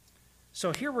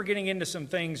 So here we're getting into some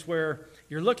things where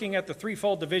you're looking at the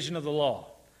threefold division of the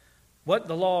law, what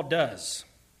the law does.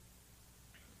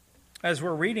 As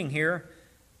we're reading here,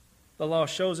 the law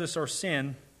shows us our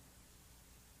sin.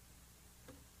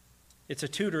 It's a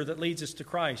tutor that leads us to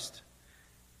Christ.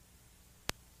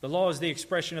 The law is the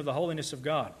expression of the holiness of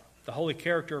God, the holy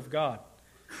character of God.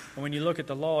 And when you look at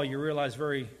the law, you realize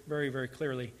very, very, very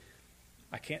clearly,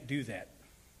 I can't do that.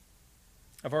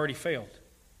 I've already failed.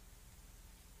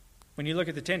 When you look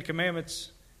at the Ten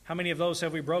Commandments, how many of those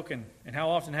have we broken? And how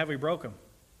often have we broken them?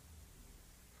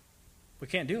 We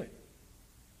can't do it.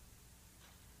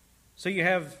 So you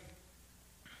have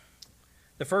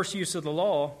the first use of the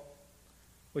law,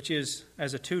 which is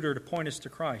as a tutor to point us to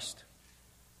Christ,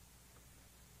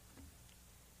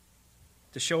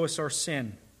 to show us our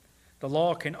sin. The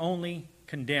law can only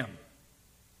condemn.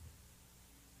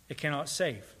 It cannot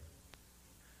save.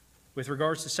 With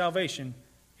regards to salvation,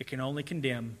 it can only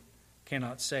condemn,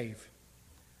 cannot save.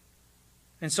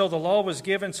 And so the law was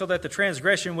given so that the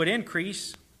transgression would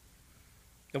increase,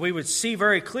 that we would see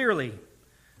very clearly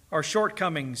our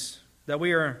shortcomings, that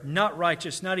we are not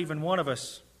righteous, not even one of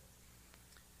us.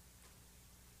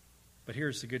 But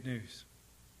here's the good news.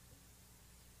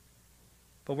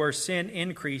 But where sin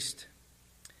increased,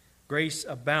 grace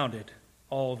abounded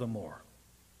all the more.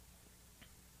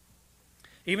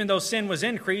 Even though sin was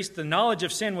increased, the knowledge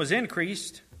of sin was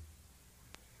increased,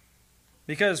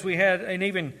 because we had an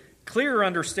even clearer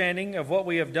understanding of what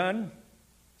we have done.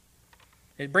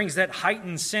 It brings that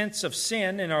heightened sense of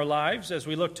sin in our lives as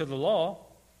we look to the law.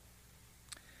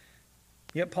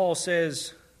 Yet Paul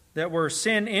says that where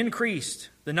sin increased,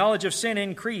 the knowledge of sin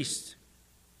increased,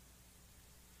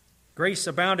 grace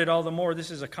abounded all the more.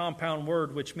 This is a compound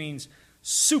word which means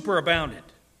superabounded.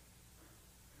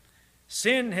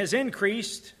 Sin has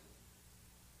increased.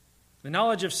 The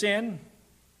knowledge of sin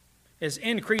has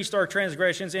increased our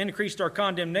transgressions, increased our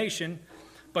condemnation.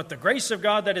 But the grace of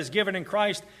God that is given in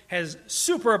Christ has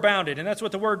superabounded. And that's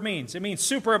what the word means. It means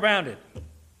superabounded.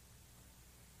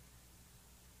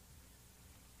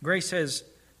 Grace has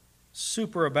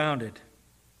superabounded.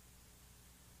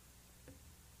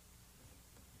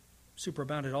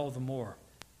 Superabounded all the more.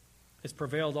 It's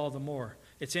prevailed all the more.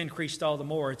 It's increased all the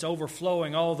more. It's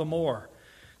overflowing all the more.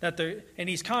 And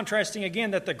he's contrasting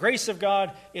again that the grace of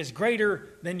God is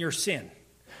greater than your sin.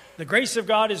 The grace of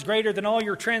God is greater than all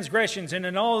your transgressions and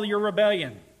in all your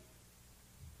rebellion.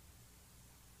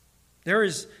 There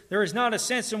is not a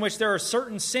sense in which there are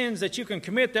certain sins that you can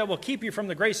commit that will keep you from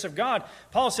the grace of God.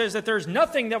 Paul says that there's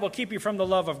nothing that will keep you from the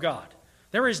love of God.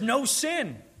 There is no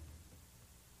sin.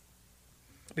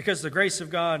 Because the grace of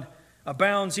God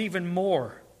abounds even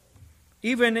more,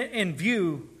 even in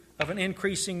view of an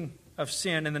increasing of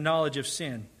sin and the knowledge of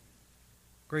sin.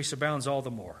 Grace abounds all the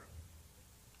more.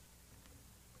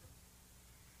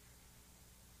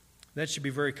 That should be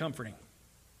very comforting.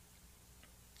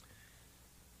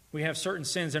 We have certain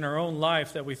sins in our own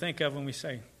life that we think of and we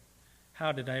say,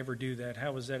 how did I ever do that?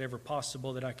 How was that ever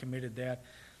possible that I committed that?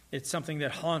 It's something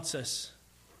that haunts us.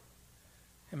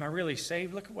 Am I really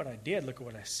saved? Look at what I did. Look at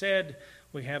what I said.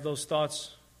 We have those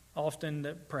thoughts often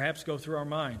that perhaps go through our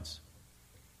minds.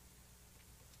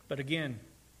 But again,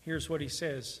 here's what he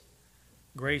says.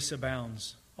 Grace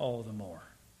abounds all the more.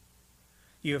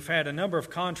 You have had a number of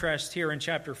contrasts here in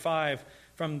chapter 5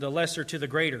 from the lesser to the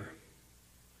greater.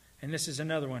 And this is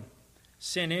another one.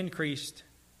 Sin increased,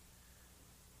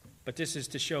 but this is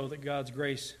to show that God's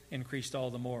grace increased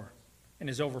all the more and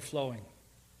is overflowing.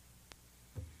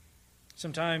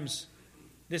 Sometimes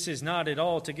this is not at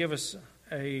all to give us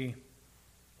a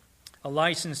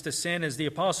license to sin, as the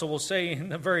apostle will say in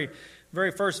the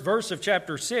very first verse of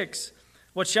chapter 6.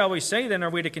 What shall we say then? Are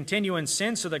we to continue in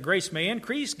sin so that grace may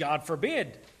increase? God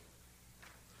forbid.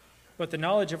 But the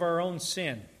knowledge of our own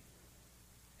sin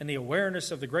and the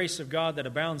awareness of the grace of God that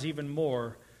abounds even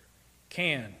more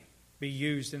can be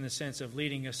used in the sense of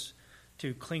leading us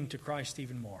to cling to Christ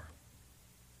even more.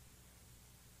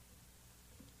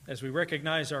 As we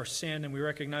recognize our sin and we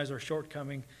recognize our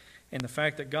shortcoming and the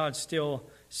fact that God still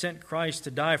sent Christ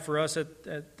to die for us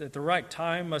at the right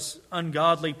time, us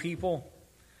ungodly people,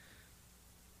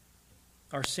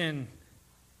 our sin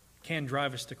can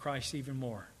drive us to Christ even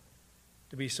more,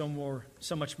 to be so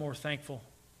much more thankful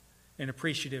and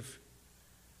appreciative.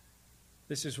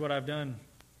 This is what I've done,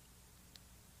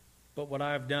 but what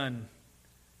I've done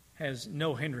has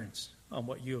no hindrance on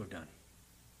what you have done.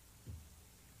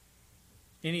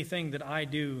 Anything that I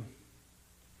do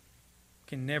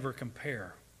can never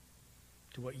compare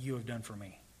to what you have done for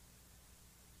me.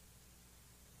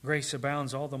 Grace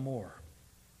abounds all the more.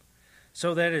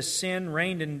 So that as sin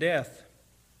reigned in death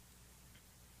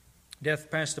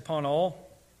Death passed upon all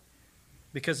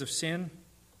because of sin.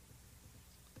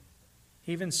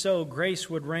 Even so, grace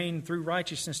would reign through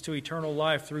righteousness to eternal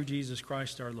life through Jesus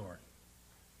Christ our Lord.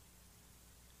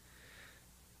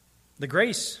 The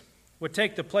grace would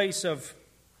take the place of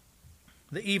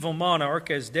the evil monarch,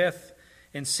 as death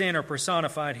and sin are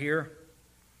personified here.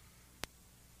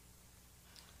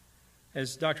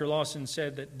 As Dr. Lawson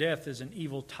said, that death is an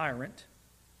evil tyrant,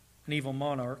 an evil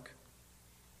monarch.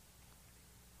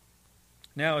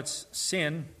 Now it's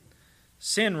sin.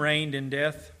 Sin reigned in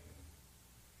death.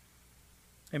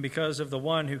 And because of the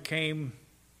one who came,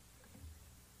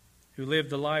 who lived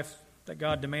the life that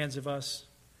God demands of us,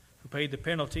 who paid the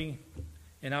penalty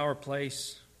in our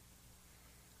place,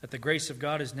 that the grace of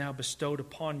God is now bestowed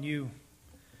upon you,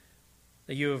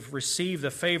 that you have received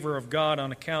the favor of God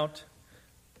on account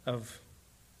of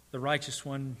the righteous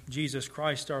one, Jesus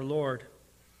Christ our Lord.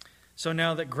 So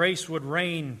now that grace would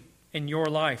reign in your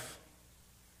life,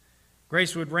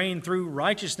 grace would reign through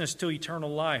righteousness to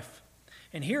eternal life.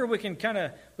 And here we can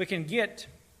get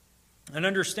an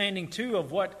understanding too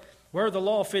of where the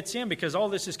law fits in, because all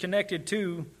this is connected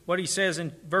to what he says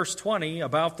in verse 20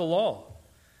 about the law.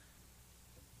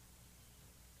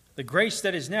 The grace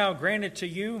that is now granted to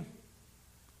you,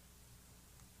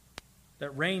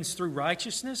 that reigns through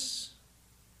righteousness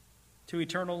to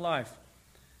eternal life.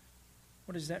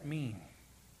 What does that mean?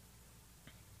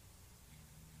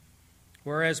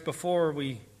 Whereas before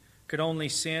we could only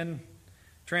sin,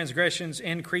 transgressions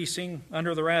increasing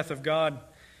under the wrath of God,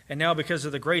 and now because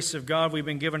of the grace of God, we've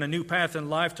been given a new path in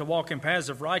life to walk in paths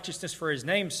of righteousness for His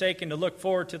name's sake and to look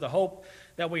forward to the hope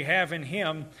that we have in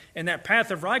Him. And that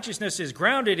path of righteousness is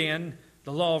grounded in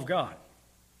the law of God.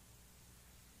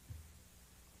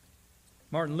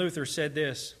 Martin Luther said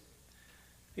this.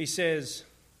 He says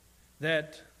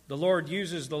that the Lord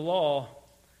uses the law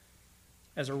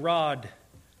as a rod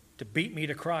to beat me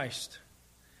to Christ.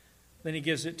 Then He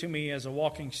gives it to me as a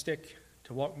walking stick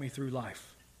to walk me through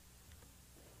life.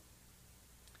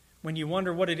 When you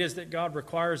wonder what it is that God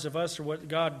requires of us or what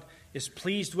God is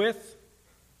pleased with,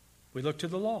 we look to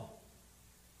the law.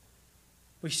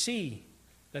 We see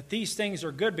that these things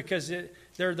are good because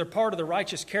they're part of the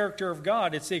righteous character of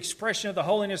God. It's the expression of the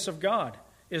holiness of God,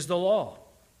 is the law.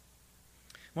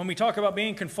 When we talk about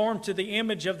being conformed to the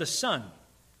image of the Son,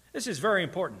 this is very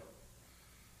important.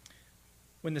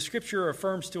 When the Scripture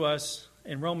affirms to us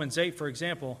in Romans 8, for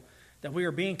example, that we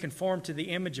are being conformed to the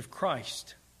image of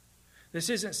Christ, this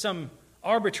isn't some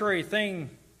arbitrary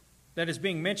thing that is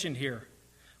being mentioned here.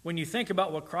 When you think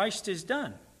about what Christ has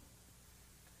done,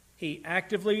 He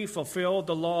actively fulfilled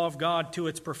the law of God to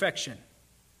its perfection.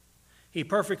 He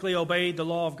perfectly obeyed the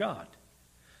law of God.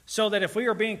 So that if we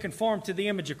are being conformed to the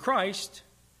image of Christ,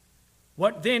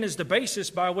 what then is the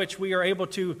basis by which we are able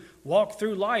to walk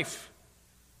through life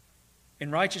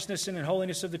in righteousness and in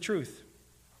holiness of the truth?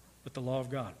 With the law of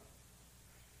God.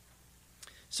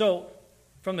 So,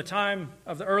 from the time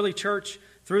of the early church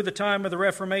through the time of the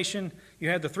Reformation, you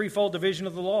had the threefold division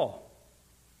of the law.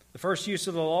 The first use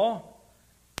of the law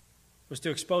was to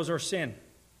expose our sin.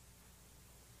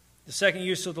 The second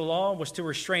use of the law was to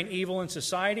restrain evil in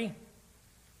society,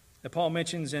 that Paul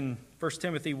mentions in 1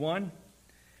 Timothy 1.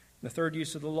 The third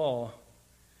use of the law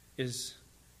is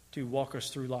to walk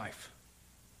us through life.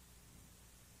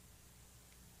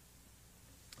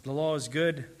 The law is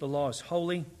good. The law is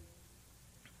holy.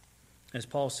 As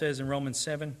Paul says in Romans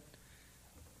 7,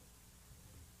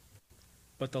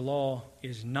 but the law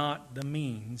is not the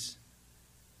means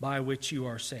by which you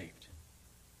are saved.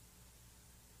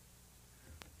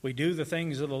 We do the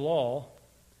things of the law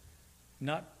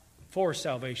not for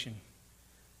salvation,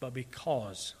 but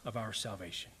because of our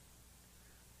salvation.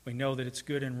 We know that it's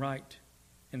good and right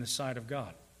in the sight of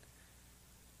God.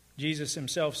 Jesus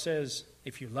Himself says,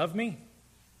 if you love me,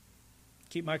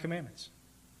 keep my commandments.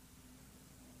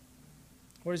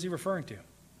 What is He referring to?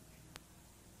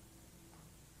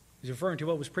 He's referring to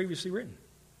what was previously written.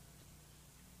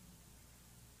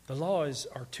 The law is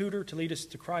our tutor to lead us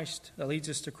to Christ, that leads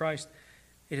us to Christ.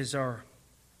 It is our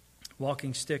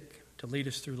walking stick to lead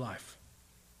us through life.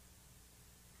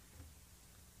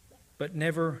 But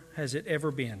never has it ever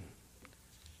been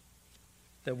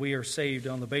that we are saved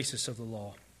on the basis of the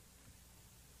law.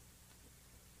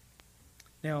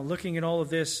 Now, looking at all of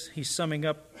this, he's summing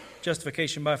up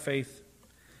justification by faith.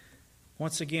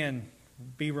 Once again,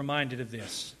 be reminded of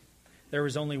this. There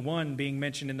is only one being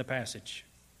mentioned in the passage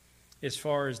as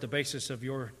far as the basis of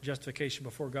your justification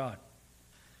before God.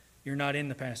 You're not in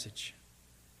the passage.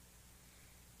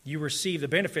 You receive the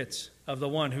benefits of the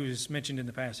one who is mentioned in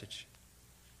the passage.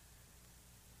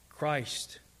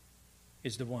 Christ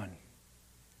is the one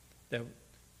that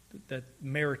that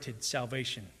merited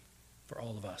salvation for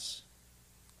all of us.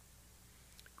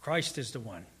 Christ is the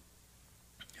one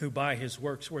who by his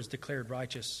works was declared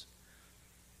righteous,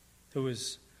 who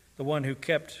is the one who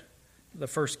kept the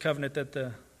first covenant that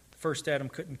the first Adam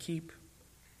couldn't keep.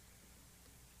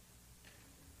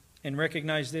 And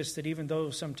recognize this, that even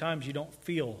though sometimes you don't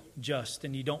feel just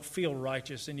and you don't feel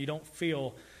righteous and you don't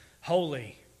feel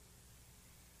holy,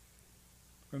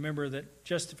 remember that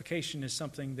justification is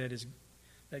something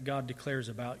that God declares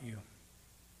about you.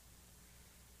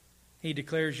 He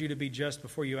declares you to be just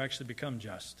before you actually become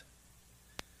just.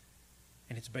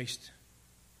 And it's based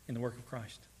in the work of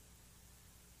Christ.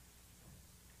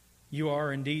 You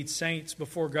are indeed saints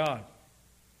before God.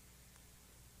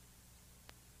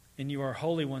 And you are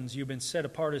holy ones. You've been set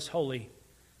apart as holy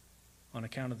on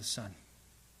account of the Son.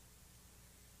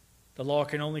 The law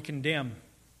can only condemn.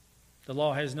 The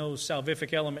law has no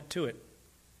salvific element to it.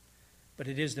 But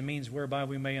it is the means whereby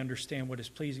we may understand what is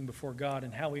pleasing before God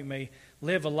and how we may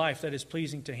live a life that is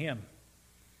pleasing to Him.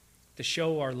 To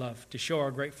show our love, to show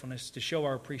our gratefulness, to show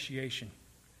our appreciation.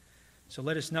 So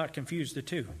let us not confuse the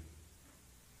two.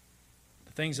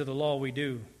 The things of the law we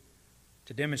do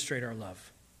to demonstrate our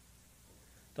love.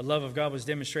 The love of God was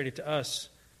demonstrated to us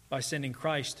by sending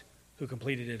Christ, who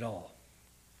completed it all.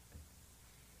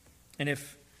 And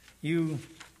if you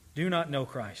do not know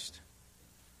Christ,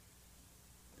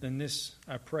 then this,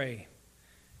 I pray,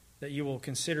 that you will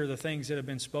consider the things that have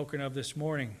been spoken of this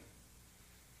morning,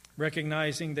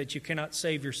 recognizing that you cannot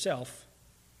save yourself,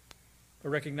 but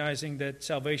recognizing that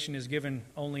salvation is given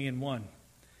only in one,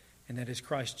 and that is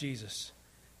Christ Jesus.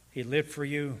 He lived for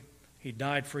you. He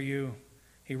died for you.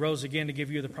 He rose again to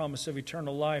give you the promise of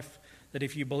eternal life, that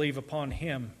if you believe upon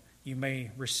Him, you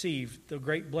may receive the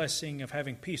great blessing of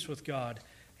having peace with God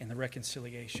and the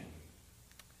reconciliation.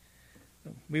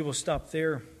 We will stop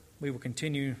there. We will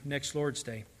continue next Lord's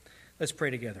Day. Let's pray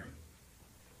together.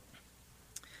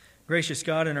 Gracious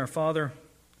God and our Father,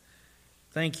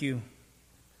 thank you.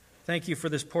 Thank you for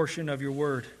this portion of your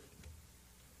word.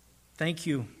 Thank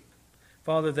you,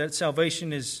 Father, that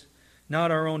salvation is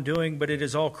not our own doing, but it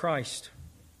is all Christ.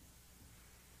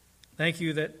 Thank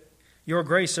you that your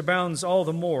grace abounds all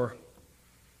the more,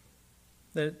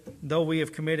 that though we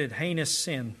have committed heinous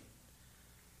sin,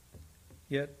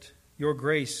 yet your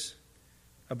grace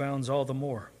abounds all the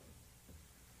more.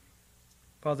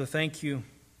 Father, thank you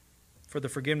for the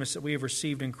forgiveness that we have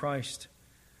received in Christ,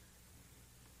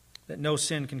 that no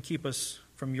sin can keep us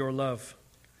from your love.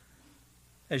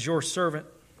 As your servant,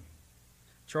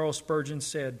 Charles Spurgeon,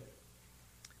 said,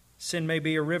 sin may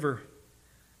be a river,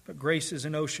 but grace is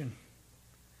an ocean.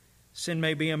 Sin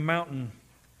may be a mountain,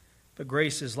 but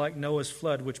grace is like Noah's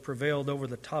flood, which prevailed over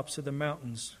the tops of the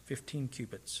mountains 15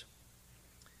 cubits.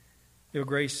 Your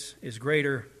grace is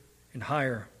greater and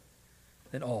higher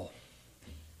than all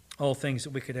things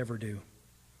that we could ever do.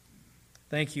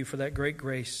 Thank you for that great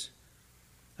grace.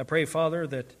 I pray, Father,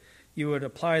 that you would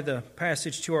apply the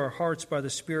passage to our hearts by the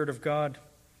Spirit of God.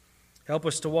 Help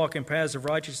us to walk in paths of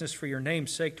righteousness for your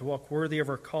name's sake, to walk worthy of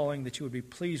our calling, that you would be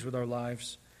pleased with our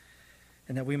lives,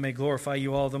 and that we may glorify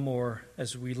you all the more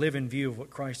as we live in view of what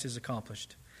Christ has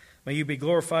accomplished. May you be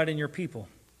glorified in your people.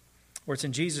 For it's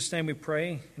in Jesus' name we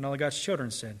pray, and all of God's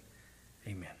children said,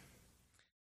 amen.